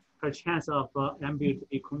 her chance of embryo to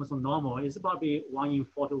be chromosome normal is probably 1 in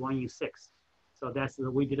 4 to 1 in 6. So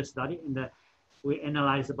we did a study, and we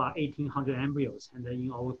analyzed about 1,800 embryos, and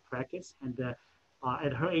in our practice, and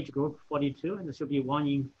at her age group, 42, and it should be 1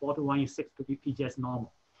 in 4 to 1 in 6 to be PGS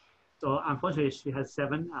normal. So unfortunately, she has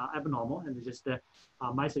 7 abnormal, and just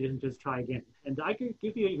my suggestion is just try again. And I can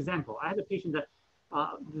give you an example. I had a patient that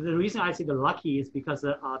the reason I say the lucky is because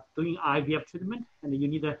doing IVF treatment, and you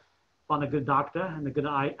need to find a good doctor and a good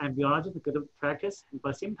embryologist, a good practice, but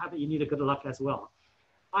at the same time, you need a good luck as well.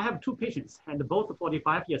 I have two patients, and both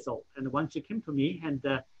 45 years old. And when she came to me, and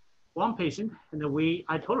one patient, and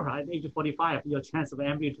I told her at age 45, your chance of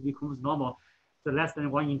embryo to become normal is less than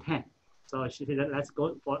 1 in 10. So she said, let's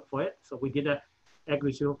go for it. So we did a egg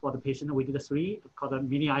retrieval for the patient. We did 3 called a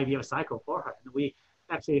mini IVF cycle for her. And we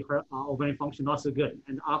actually, her ovarian function not so good.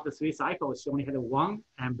 And after 3 cycles, she only had 1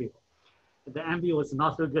 embryo. The embryo was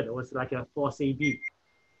not so good. It was like a 4CB.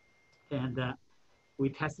 And we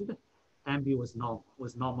tested, embryo was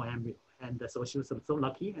normal embryo. And so she was so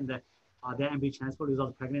lucky. And the embryo transfer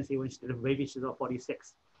result of pregnancy when she delivered baby, she was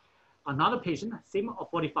 46. Another patient, same of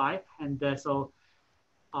 45. And so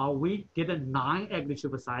we did 9 egg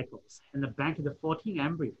retrieval cycles and banked 14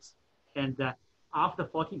 embryos. And after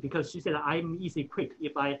 14, because she said, I'm easy quit.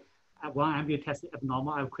 If I have 1 embryo tested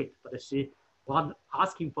abnormal, I'll quit. But she was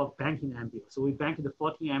asking for banking embryos. So we banked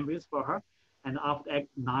 14 embryos for her. And after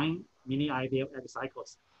 9 mini IVF egg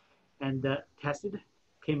cycles, and tested,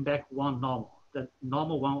 came back 1 normal, the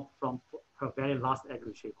normal one from her very last egg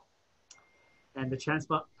retrieval. And the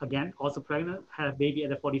transfer, again, also pregnant, had a baby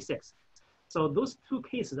at 46. So those 2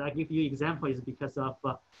 cases I give you example is because of,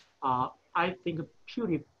 I think,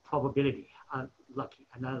 purely probability, lucky,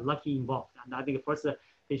 and lucky involved. And I think the first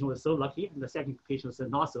patient was so lucky, and the second patient was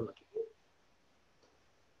not so lucky.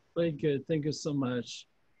 Very good. Thank you so much.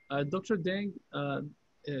 Dr. Deng,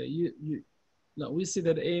 now we see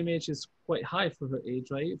that AMH is quite high for her age,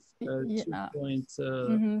 right?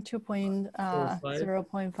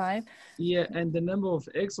 0.5. Yeah, and the number of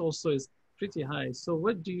eggs also is pretty high. So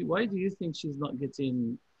why do you think she's not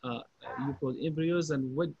getting euploid embryos,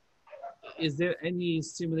 and what is there any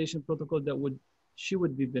stimulation protocol that she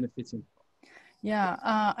would be benefiting from? Yeah,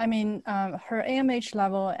 I mean, her AMH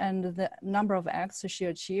level and the number of eggs she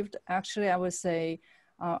achieved, actually, I would say,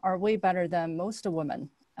 are way better than most women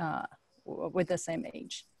with the same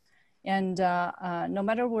age. And no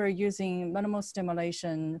matter we're using minimal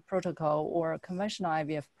stimulation protocol or conventional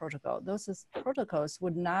IVF protocol, those protocols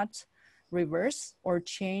would not reverse or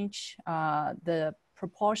change the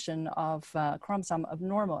proportion of chromosome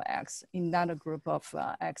abnormal eggs in that group of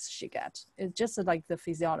eggs she gets. It's just like the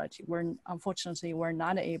physiology. Unfortunately, we're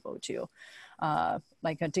not able to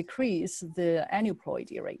decrease the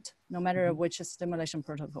aneuploidy rate, no matter which stimulation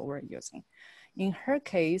protocol we're using. In her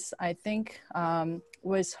case, I think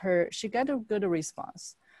she got a good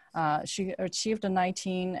response. She achieved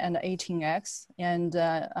 19 and 18 eggs, and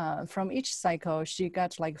from each cycle, she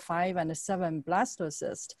got like 5 and 7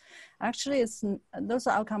 blastocysts. Actually, those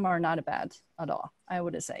outcomes are not bad at all, I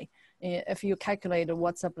would say, if you calculate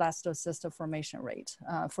what's a blastocyst formation rate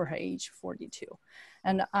for her age 42.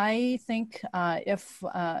 And I think if,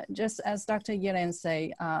 just as Dr. Yelian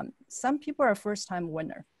say, some people are first-time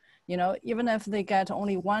winner. You know, even if they get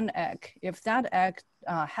only 1 egg, if that egg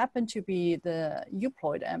happen to be the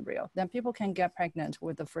euploid embryo, then people can get pregnant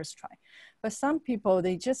with the first try. But some people,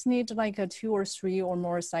 they just need like 2 or 3 or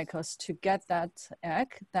more cycles to get that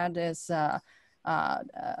egg that is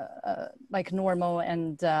like normal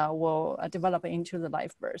and will develop into the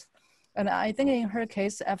live birth. And I think in her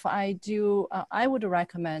case, if I would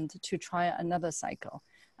recommend to try another cycle.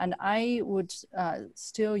 And I would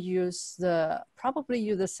still probably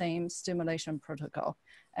use the same stimulation protocol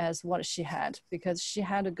as what she had, because she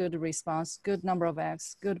had a good response, good number of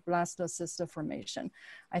eggs, good blastocyst formation.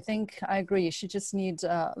 I think I agree. She just needs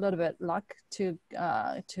a little bit luck to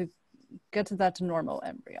get to that normal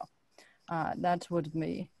embryo. That would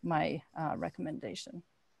be my recommendation.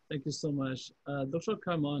 Thank you so much. Dr.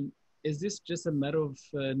 Karmon, is this just a matter of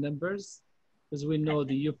numbers? Because we know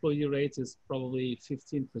the euploidy rate is probably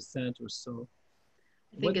 15% or so.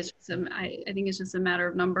 I think it's just a matter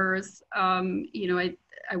of numbers. You know, I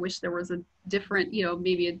wish there was a different, you know,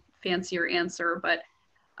 maybe a fancier answer, but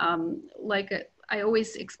I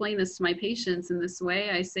always explain this to my patients in this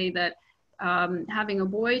way. I say that having a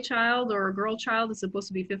boy child or a girl child is supposed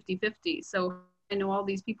to be 50-50. So I know all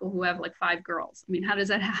these people who have like 5 girls. I mean, how does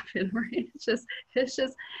that happen, right? It's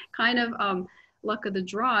just kind of luck of the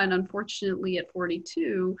draw. And unfortunately at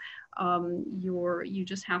 42, you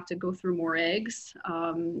just have to go through more eggs,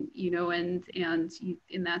 you know, and you,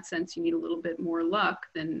 in that sense, you need a little bit more luck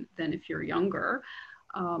than if you're younger.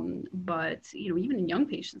 But, you know, even in young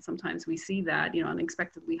patients, sometimes we see that, you know,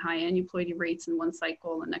 unexpectedly high aneuploidy rates in one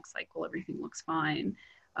cycle, the next cycle, everything looks fine.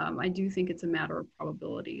 I do think it's a matter of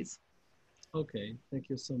probabilities. Okay, thank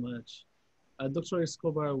you so much. Dr.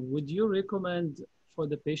 Escobar, would you recommend for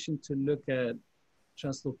the patient to look at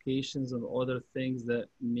translocations and other things that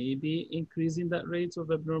may be increasing that rate of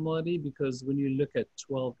abnormality? Because when you look at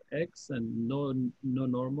 12X and no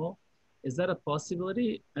normal, is that a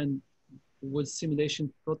possibility? And would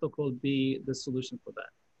simulation protocol be the solution for that?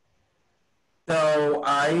 So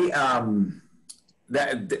I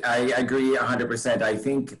agree 100%. I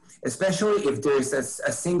think, especially if there's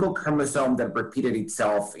a single chromosome that repeated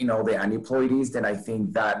itself, you know, the aneuploidies, then I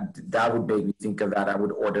think that would make me think of that. I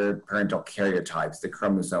would order parental karyotypes, the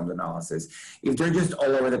chromosomes analysis. If they're just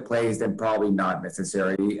all over the place, then probably not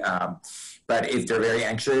necessary. But if they're very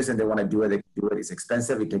anxious and they want to do it, they can do it. It's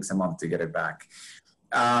expensive. It takes a month to get it back.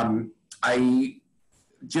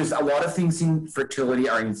 Just a lot of things in fertility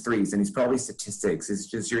are in threes, and it's probably statistics. It's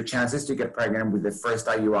just your chances to get pregnant with the first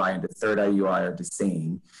IUI and the third IUI are the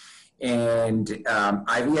same. And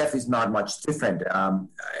IVF is not much different.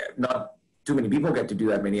 Not too many people get to do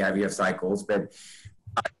that many IVF cycles, but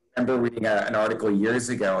I remember reading an article years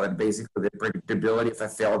ago that basically the predictability of a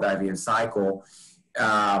failed IVF cycle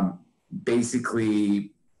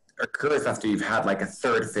basically occurs after you've had like a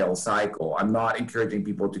third failed cycle. I'm not encouraging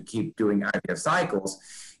people to keep doing IVF cycles,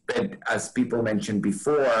 but as people mentioned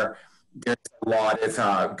before, there's a lot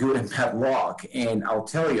of good and bad luck. And I'll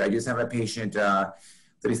tell you, I just have a patient that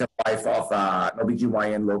is a wife of an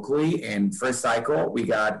OBGYN locally, and first cycle, we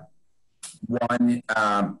got one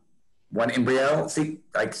embryo, one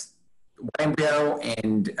embryo,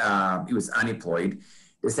 and it was aneuploid.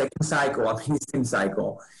 The second cycle, I mean, same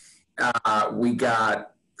cycle, we got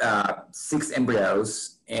 6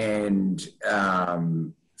 embryos and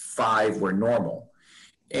 5 were normal.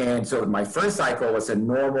 And so my first cycle was a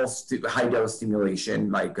normal high dose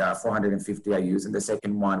stimulation, like 450 IUs. And the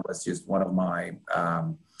second one was just one of my,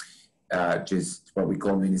 just what we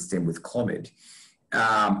call mini-stim with Clomid.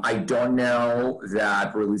 I don't know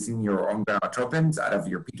that releasing your own gonadotropins out of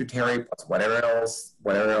your pituitary plus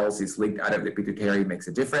whatever else is leaked out of the pituitary makes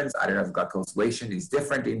a difference. I don't know if glycosylation is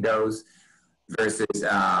different in those versus,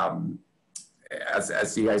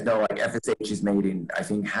 as you guys know, like FSH is made in, I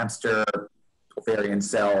think, hamster ovarian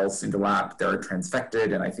cells in the lab that are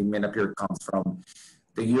transfected, and I think Menopur comes from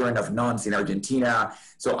the urine of nuns in Argentina.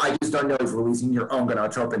 So I just don't know if releasing your own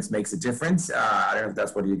gonadotropins makes a difference. I don't know if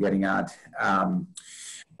that's what you're getting at.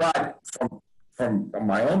 But from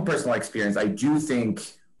my own personal experience, I do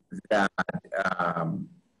think that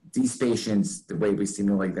these patients, the way we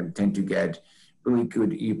stimulate them, tend to get really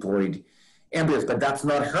good euploid embryos, but that's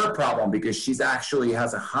not her problem because she's actually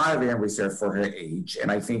has a high ovarian reserve for her age,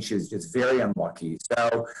 and I think she's just very unlucky.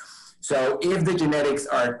 So if the genetics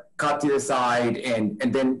are cut to the side and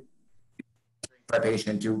then for a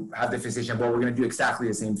patient to have the physician, well, we're going to do exactly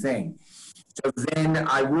the same thing. So then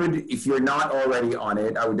I would, if you're not already on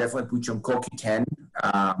it, I would definitely put you on CoQ10,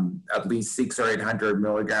 at least 600 or 800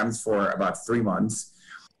 milligrams for about 3 months.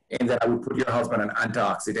 And then I would put your husband on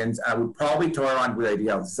antioxidants. I would probably toy around with the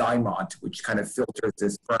idea of Zymont, which kind of filters the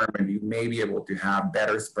sperm, and you may be able to have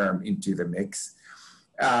better sperm into the mix.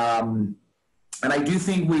 And I do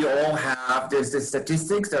think we all have, there's the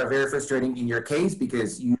statistics that are very frustrating in your case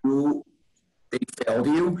because they failed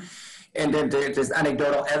you. And then there's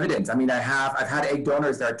anecdotal evidence. I mean, I've had egg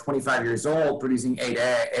donors that are 25 years old producing 8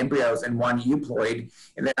 embryos and 1 euploid.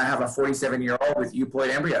 And then I have a 47-year-old with euploid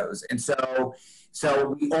embryos. And so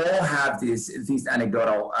we all have these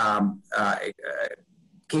anecdotal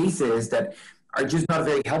cases that are just not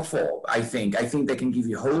very helpful, I think. I think they can give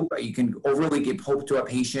you hope. You can overly give hope to a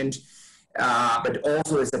patient. But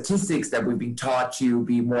also the statistics that we've been taught to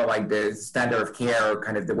be more like the standard of care, or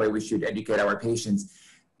kind of the way we should educate our patients,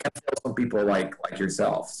 can fail some people like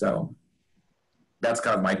yourself. So that's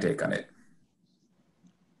kind of my take on it.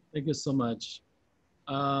 Thank you so much.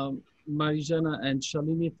 Marijana and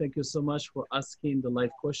Shalini, thank you so much for asking the live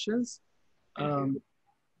questions.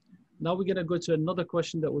 Now we're gonna go to another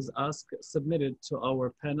question that was submitted to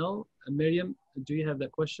our panel. Miriam, do you have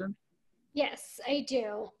that question? Yes, I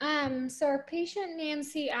do. So our patient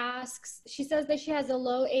Nancy asks, she says that she has a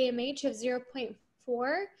low AMH of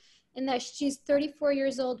 0.4 and that she's 34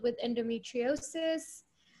 years old with endometriosis.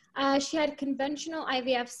 She had conventional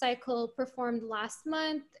IVF cycle performed last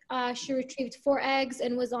month. She retrieved 4 eggs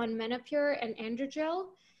and was on Menopur and Androgel.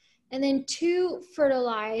 And then 2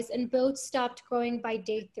 fertilized and both stopped growing by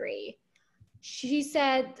day 3. She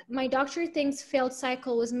said, my doctor thinks failed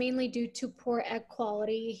cycle was mainly due to poor egg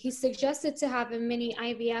quality. He suggested to have a mini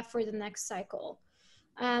IVF for the next cycle.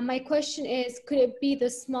 My question is, could it be the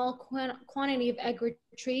small quantity of egg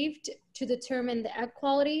retrieved to determine the egg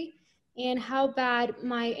quality? And how bad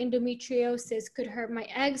my endometriosis could hurt my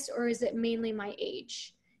eggs, or is it mainly my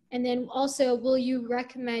age? And then also, will you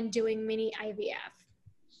recommend doing mini IVF?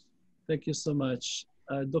 Thank you so much.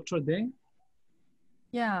 Dr. Deng?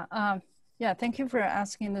 Yeah, thank you for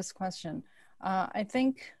asking this question. I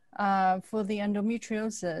think for the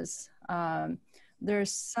endometriosis,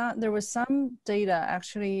 there was some data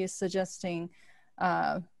actually suggesting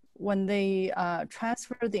when they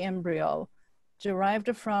transfer the embryo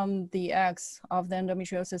derived from the eggs of the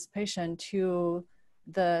endometriosis patient to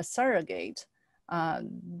the surrogate,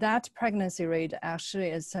 that pregnancy rate actually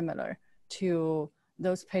is similar to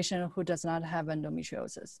those patients who does not have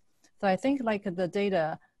endometriosis. So I think like the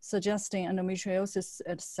data suggesting endometriosis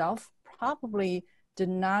itself probably did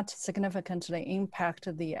not significantly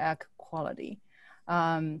impact the egg quality.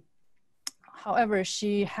 However,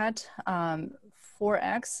 she had 4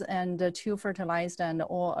 eggs and 2 fertilized and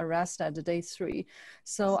all arrested at day 3.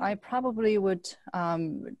 So I probably would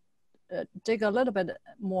dig a little bit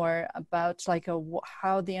more about like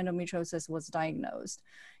how the endometriosis was diagnosed,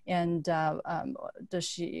 and does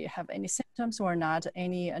she have any symptoms or not,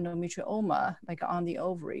 any endometrioma like on the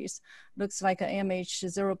ovaries. Looks like an AMH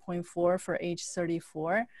 0.4 for age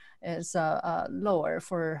 34 is lower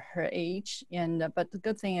for her age, and but the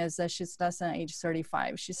good thing is that she's less than age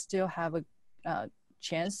 35. She still have a good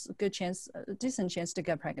chance, a decent chance to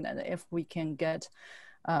get pregnant if we can get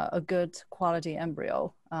a good quality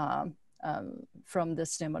embryo from the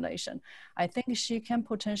stimulation. I think she can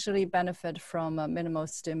potentially benefit from minimal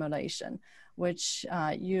stimulation, which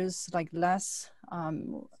use like less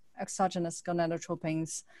exogenous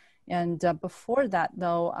gonadotropins. And before that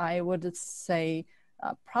though, I would say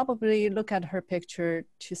probably look at her picture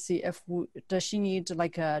to see if does she need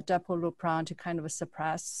like a depolupron to kind of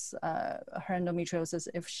suppress her endometriosis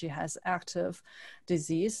if she has active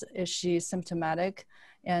disease. Is she symptomatic?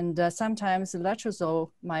 And sometimes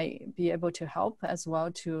letrozole might be able to help as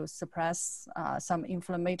well to suppress some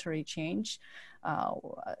inflammatory change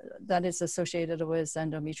that is associated with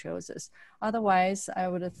endometriosis. Otherwise, I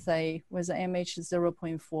would say with AMH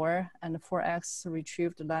 0.4 and 4X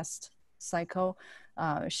retrieved last cycle,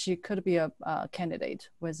 she could be a candidate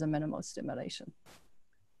with a minimal stimulation.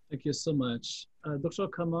 Thank you so much. Dr.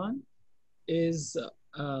 Karmon, is,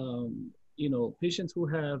 patients who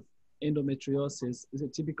have endometriosis, is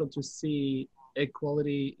it typical to see a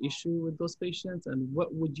quality issue with those patients? And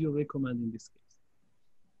what would you recommend in this case?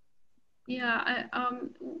 Yeah,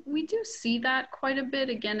 we do see that quite a bit.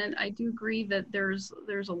 Again, and I do agree that there's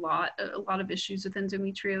a lot of issues with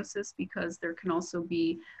endometriosis, because there can also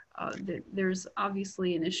be there's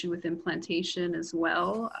obviously an issue with implantation as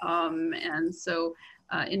well, and so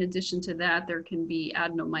in addition to that, there can be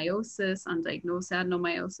adenomyosis, undiagnosed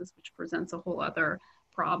adenomyosis, which presents a whole other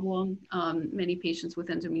problem. Many patients with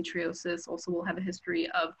endometriosis also will have a history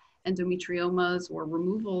of endometriomas or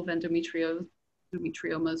removal of endometriomas,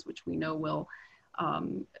 which we know will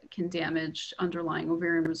can damage underlying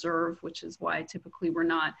ovarian reserve, which is why typically we're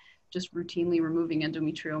not just routinely removing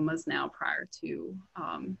endometriomas now prior to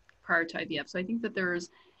IVF. So I think that there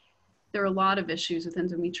are a lot of issues with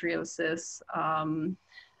endometriosis, and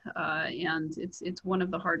it's one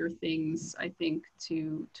of the harder things, I think,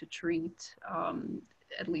 to treat,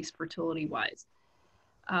 at least fertility wise.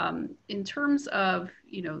 In terms of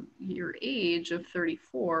your age of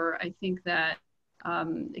 34, I think that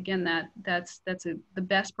again that's the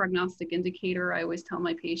best prognostic indicator. I always tell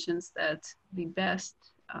my patients that the best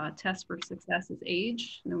test for success is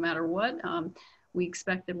age, no matter what. We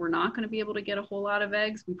expect that we're not going to be able to get a whole lot of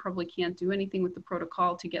eggs. We probably can't do anything with the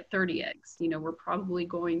protocol to get 30 eggs. We're probably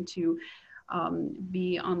going to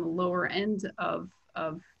be on the lower end of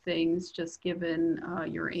things, just given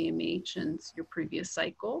your AMH and your previous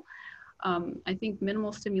cycle. I think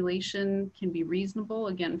minimal stimulation can be reasonable,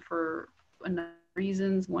 again, for a number of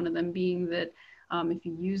reasons. One of them being that if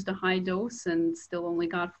you used a high dose and still only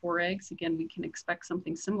got 4 eggs, again, we can expect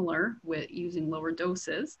something similar with using lower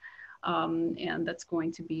doses. And that's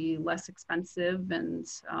going to be less expensive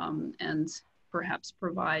and perhaps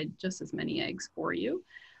provide just as many eggs for you.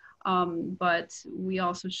 But we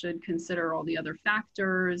also should consider all the other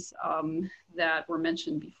factors that were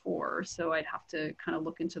mentioned before. So I'd have to kind of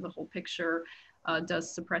look into the whole picture.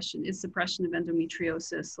 Is suppression of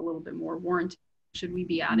endometriosis a little bit more warranted? Should we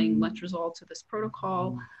be adding letrozole to this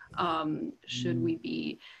protocol? Should we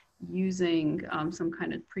be using some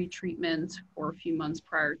kind of pre-treatment for a few months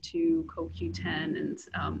prior to CoQ10 and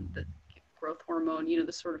the growth hormone,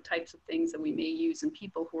 the sort of types of things that we may use in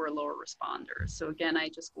people who are lower responders. So again, I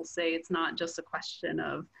just will say it's not just a question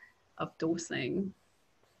of dosing.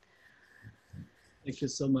 Thank you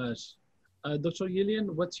so much. Dr. Yelian,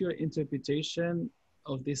 what's your interpretation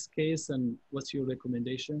of this case and what's your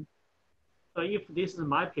recommendation? So if this is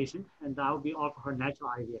my patient, and I will be offer her natural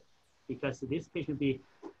IVF, because this patient be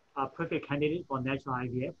a perfect candidate for natural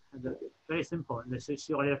IVF, and very simple. And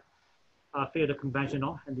she already failed the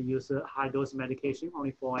conventional and they use high dose medication,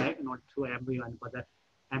 only 4 eggs and not 2 embryo, but the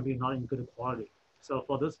embryo not in good quality. So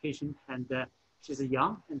for those patients, and she's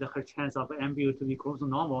young, and her chance of embryo to be chromosome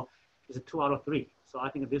normal is 2 out of 3. So I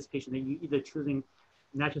think this patient, you either choosing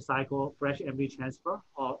natural cycle fresh embryo transfer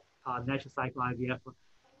or natural cycle IVF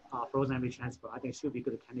frozen embryo transfer. I think should be a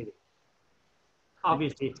good candidate.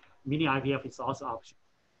 Obviously, mini IVF is also an option.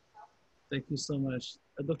 Thank you so much.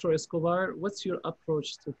 Dr. Escobar, what's your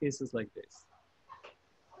approach to cases like this?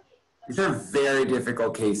 These are very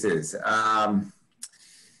difficult cases.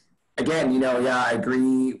 Again, you know, yeah, I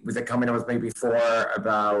agree with the comment I was made before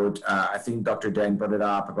about, I think Dr. Deng brought it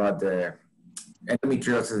up about the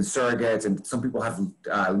endometriosis and surrogates, and some people have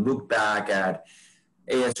looked back at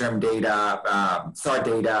ASRM data, SAR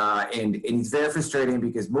data, and it's very frustrating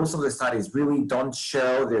because most of the studies really don't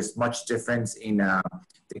show there's much difference in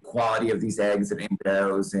the quality of these eggs and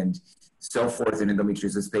embryos and so forth in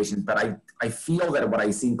endometriosis patients. But I feel that what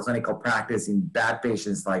I see in clinical practice in bad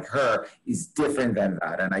patients like her is different than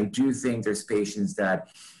that. And I do think there's patients that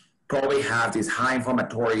probably have this high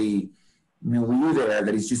inflammatory milieu there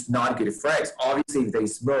that is just not good for eggs. Obviously, if they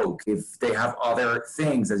smoke, if they have other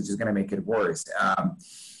things, that's just going to make it worse.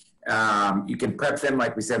 You can prep them,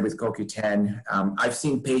 like we said, with CoQ10. I've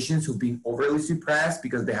seen patients who've been overly suppressed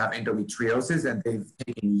because they have endometriosis and they've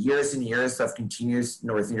taken years and years of continuous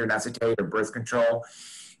norethindrone acetate or birth control.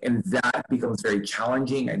 And that becomes very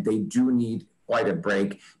challenging, and they do need quite a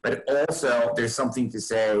break. But also, there's something to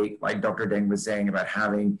say, like Dr. Deng was saying, about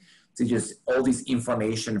having to just all this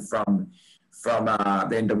inflammation from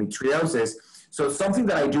the endometriosis. So something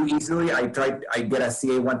that I do easily, I get a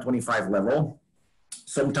CA-125 level.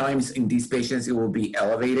 Sometimes in these patients, it will be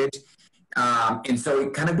elevated. And so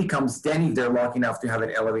it kind of becomes, then if they're lucky enough to have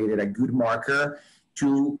it elevated, a good marker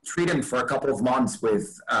to treat them for a couple of months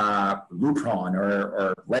with Lupron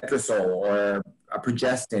or Letrozole or a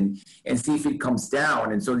progestin and see if it comes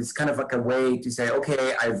down. And so it's kind of like a way to say,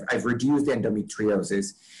 okay, I've reduced the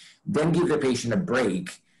endometriosis, then give the patient a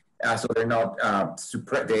break. So they're not, the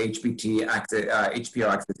HPO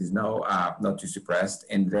axis is not too suppressed.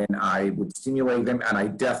 And then I would stimulate them. And I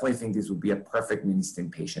definitely think this would be a perfect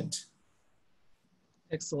mini-stim patient.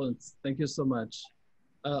 Excellent. Thank you so much.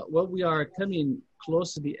 Well, we are coming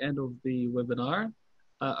close to the end of the webinar.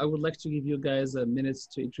 I would like to give you guys a minute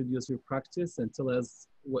to introduce your practice and tell us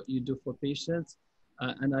what you do for patients.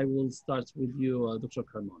 And I will start with you, Dr.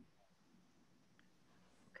 Karmon.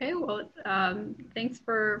 Okay, well, thanks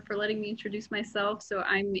for letting me introduce myself. So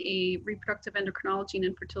I'm a reproductive endocrinology and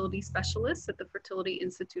infertility specialist at the Fertility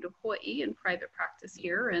Institute of Hawaii in private practice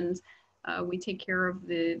here. And we take care of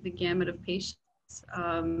the gamut of patients,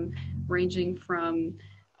 ranging from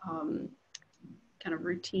kind of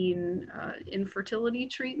routine infertility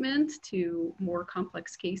treatment to more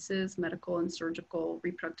complex cases, medical and surgical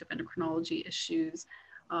reproductive endocrinology issues.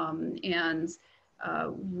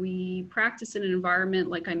 We practice in an environment,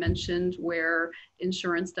 like I mentioned, where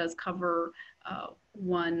insurance does cover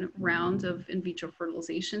one round of in vitro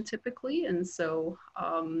fertilization typically. And so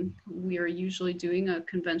we are usually doing a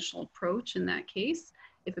conventional approach in that case.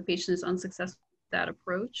 If a patient is unsuccessful with that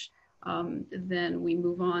approach, then we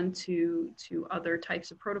move on to other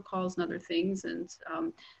types of protocols and other things. And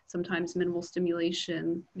sometimes minimal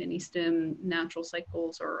stimulation, mini-stim, natural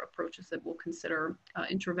cycles, or approaches that we'll consider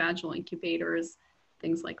intravaginal incubators,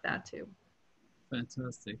 things like that too.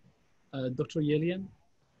 Fantastic. Dr. Yelian?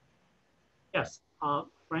 Yes,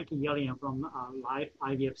 Frankie Yelian from Life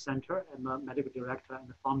IVF Center. I'm a medical director and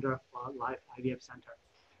the founder of Life IVF Center.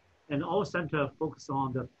 And our center focuses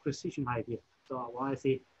on the precision IVF. So when I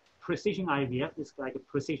say precision IVF, it's like a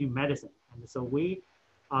precision medicine. And so we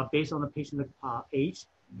are based on the patient's age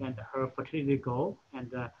and her fertility goal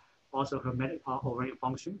and also her ovarian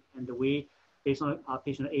function. And we, based on our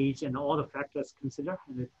patient age and all the factors considered,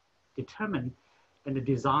 and determine and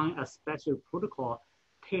design a special protocol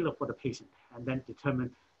tailored for the patient, and then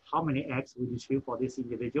determine how many eggs we retrieve for this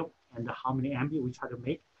individual and how many embryos we try to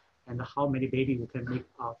make and how many babies we can make,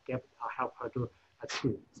 help her to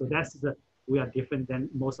achieve. So that's we are different than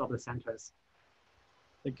most of the centers.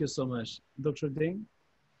 Thank you so much. Dr. Deng?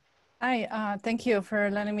 Hi, thank you for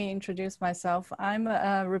letting me introduce myself. I'm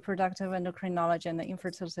a reproductive endocrinology and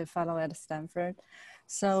infertility fellow at Stanford.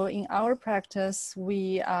 So in our practice,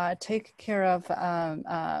 we take care of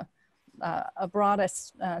a broad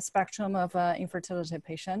spectrum of infertility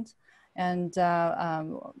patients. And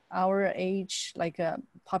our age,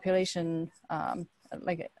 population,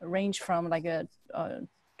 range from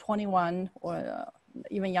 21 or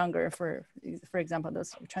even younger, for example,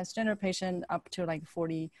 this transgender patient up to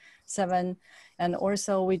 47. And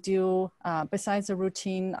also we do, besides the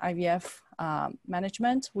routine IVF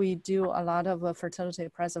management, we do a lot of fertility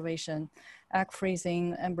preservation, egg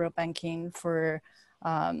freezing, embryo banking for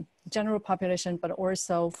general population, but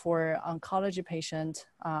also for oncology patient,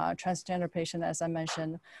 transgender patient, as I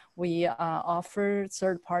mentioned, we offer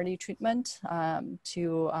third-party treatment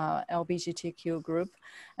to LGBTQ group.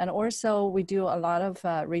 And also we do a lot of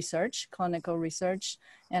research, clinical research,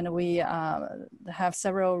 and we have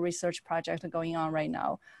several research projects going on right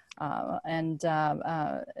now.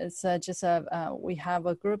 It's just we have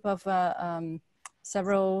a group of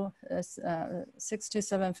several 6 to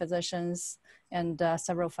 7 physicians and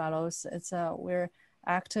several fellows. We're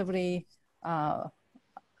actively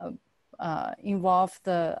involve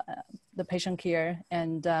the patient care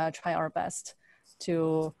and try our best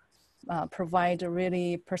to provide a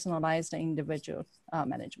really personalized individual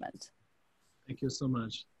management. Thank you so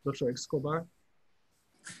much. Dr. Escobar?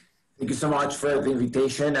 Thank you so much for the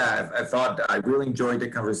invitation. I thought I really enjoyed the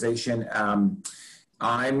conversation.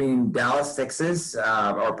 I'm in Dallas, Texas.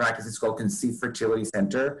 Our practice is called Conceive Fertility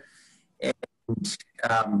Center. And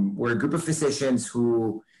we're a group of physicians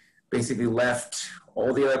who basically left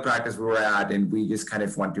all the other practice we were at, and we just kind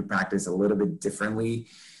of want to practice a little bit differently.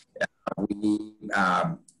 We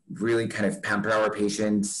really kind of pamper our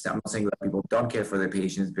patients. I'm not saying that people don't care for their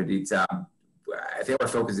patients, but it's, I think our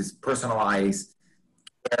focus is personalized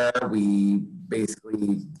care. We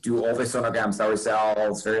basically do all the sonograms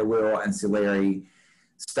ourselves, very little ancillary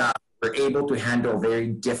stuff. We're able to handle very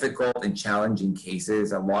difficult and challenging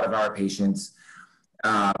cases. A lot of our patients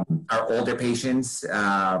are older patients,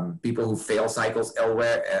 people who fail cycles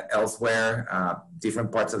elsewhere,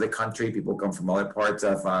 different parts of the country. People come from other parts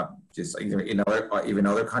of just even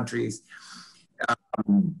other countries.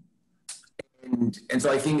 And so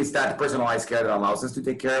I think it's that personalized care that allows us to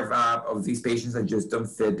take care of these patients that just don't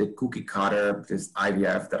fit the cookie cutter, just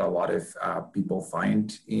IVF that a lot of people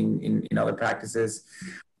find in other practices.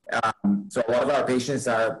 So a lot of our patients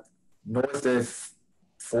are north of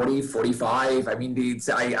 40, 45. I mean,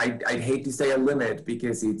 I'd hate to say a limit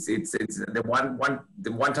because it's the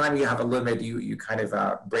one time you have a limit, you kind of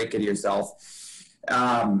break it yourself.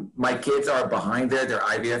 My kids are behind there. They're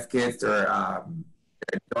IVF kids. They're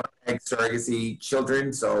donor egg surrogacy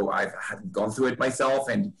children. So I've gone through it myself.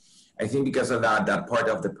 And I think because of that part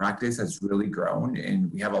of the practice has really grown.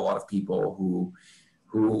 And we have a lot of people who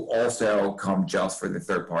also come just for the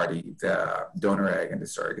third party, the donor egg and the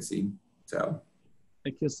surrogacy. So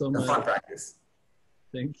thank you so much. Fun practice.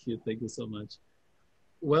 Thank you so much.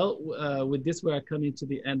 Well, with this, we are coming to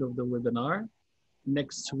the end of the webinar.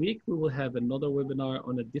 Next week, we will have another webinar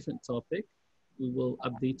on a different topic. We will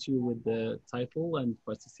update you with the title and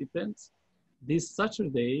participants. This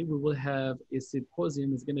Saturday, we will have a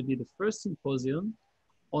symposium. It's going to be the first symposium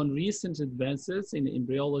on recent advances in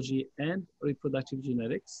embryology and reproductive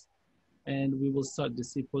genetics. And we will start the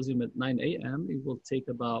symposium at 9 a.m. It will take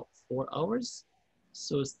about 4 hours.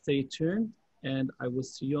 So stay tuned, and I will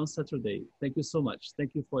see you on Saturday. Thank you so much.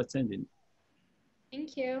 Thank you for attending.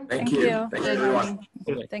 Thank you. Thank you. Thank you, everyone.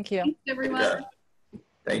 Thank you. Thanks, everyone.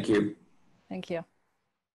 Thank you. Thank you.